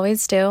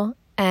always do.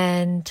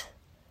 And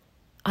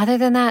other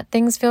than that,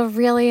 things feel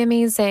really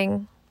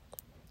amazing.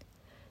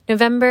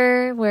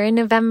 We're in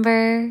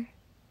November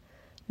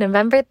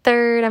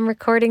 3rd, I'm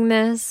recording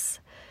this.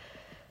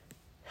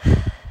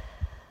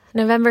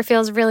 November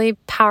feels really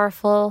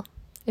powerful.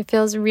 It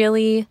feels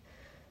really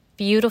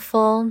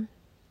beautiful.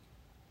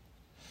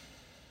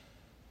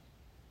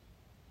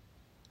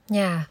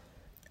 Yeah,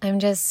 I'm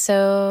just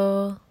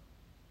so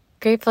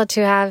grateful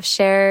to have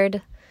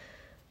shared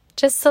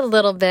just a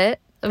little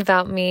bit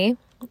about me.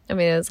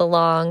 It's a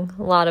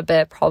lot of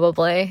bit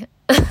probably.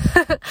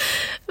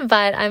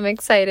 But I'm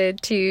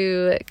excited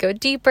to go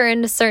deeper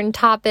into certain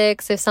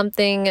topics. If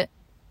something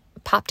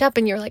popped up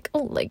and you're like,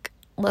 oh,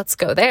 let's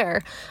go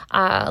there.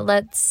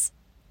 Let's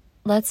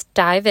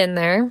dive in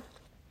there.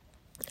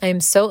 I'm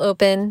so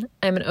open.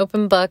 I'm an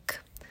open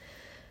book.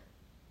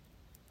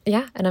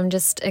 Yeah, and I'm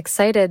just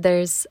excited.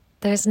 There's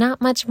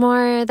not much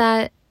more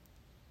that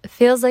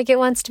feels like it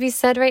wants to be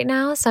said right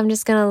now, so I'm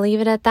just going to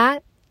leave it at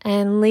that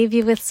and leave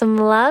you with some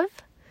love.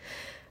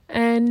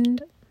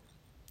 And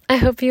I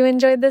hope you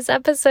enjoyed this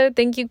episode.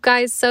 Thank you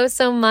guys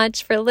so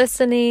much for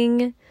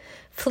listening.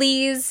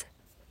 Please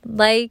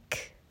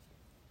rate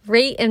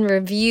and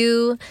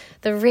review.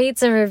 The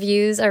rates and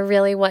reviews are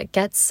really what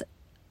gets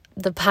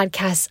the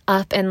podcast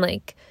up and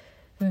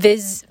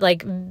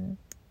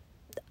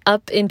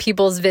up in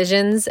people's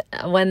visions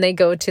when they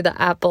go to the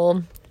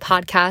Apple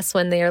Podcasts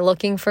when they are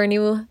looking for a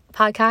new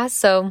podcast.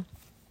 So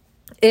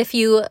if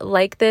you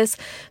like this,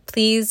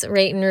 please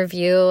rate and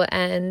review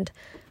and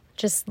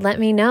just let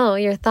me know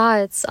your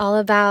thoughts all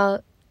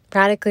about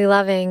Radically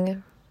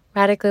Loving.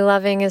 Radically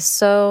Loving is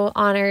so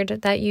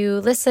honored that you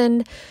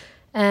listened,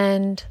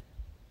 and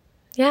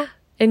yeah,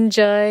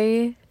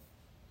 enjoy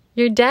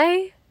your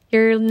day,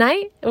 your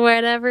night,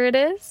 whatever it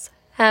is.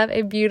 Have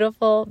a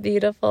beautiful,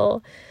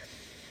 beautiful,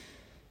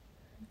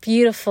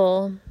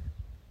 beautiful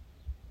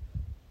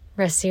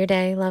rest of your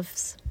day,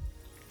 loves.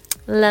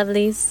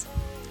 Lovelies.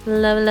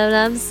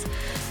 Loves.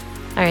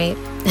 All right.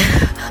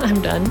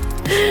 I'm done.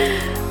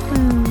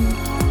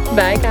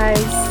 Bye, guys.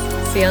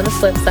 See you on the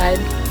flip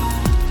side.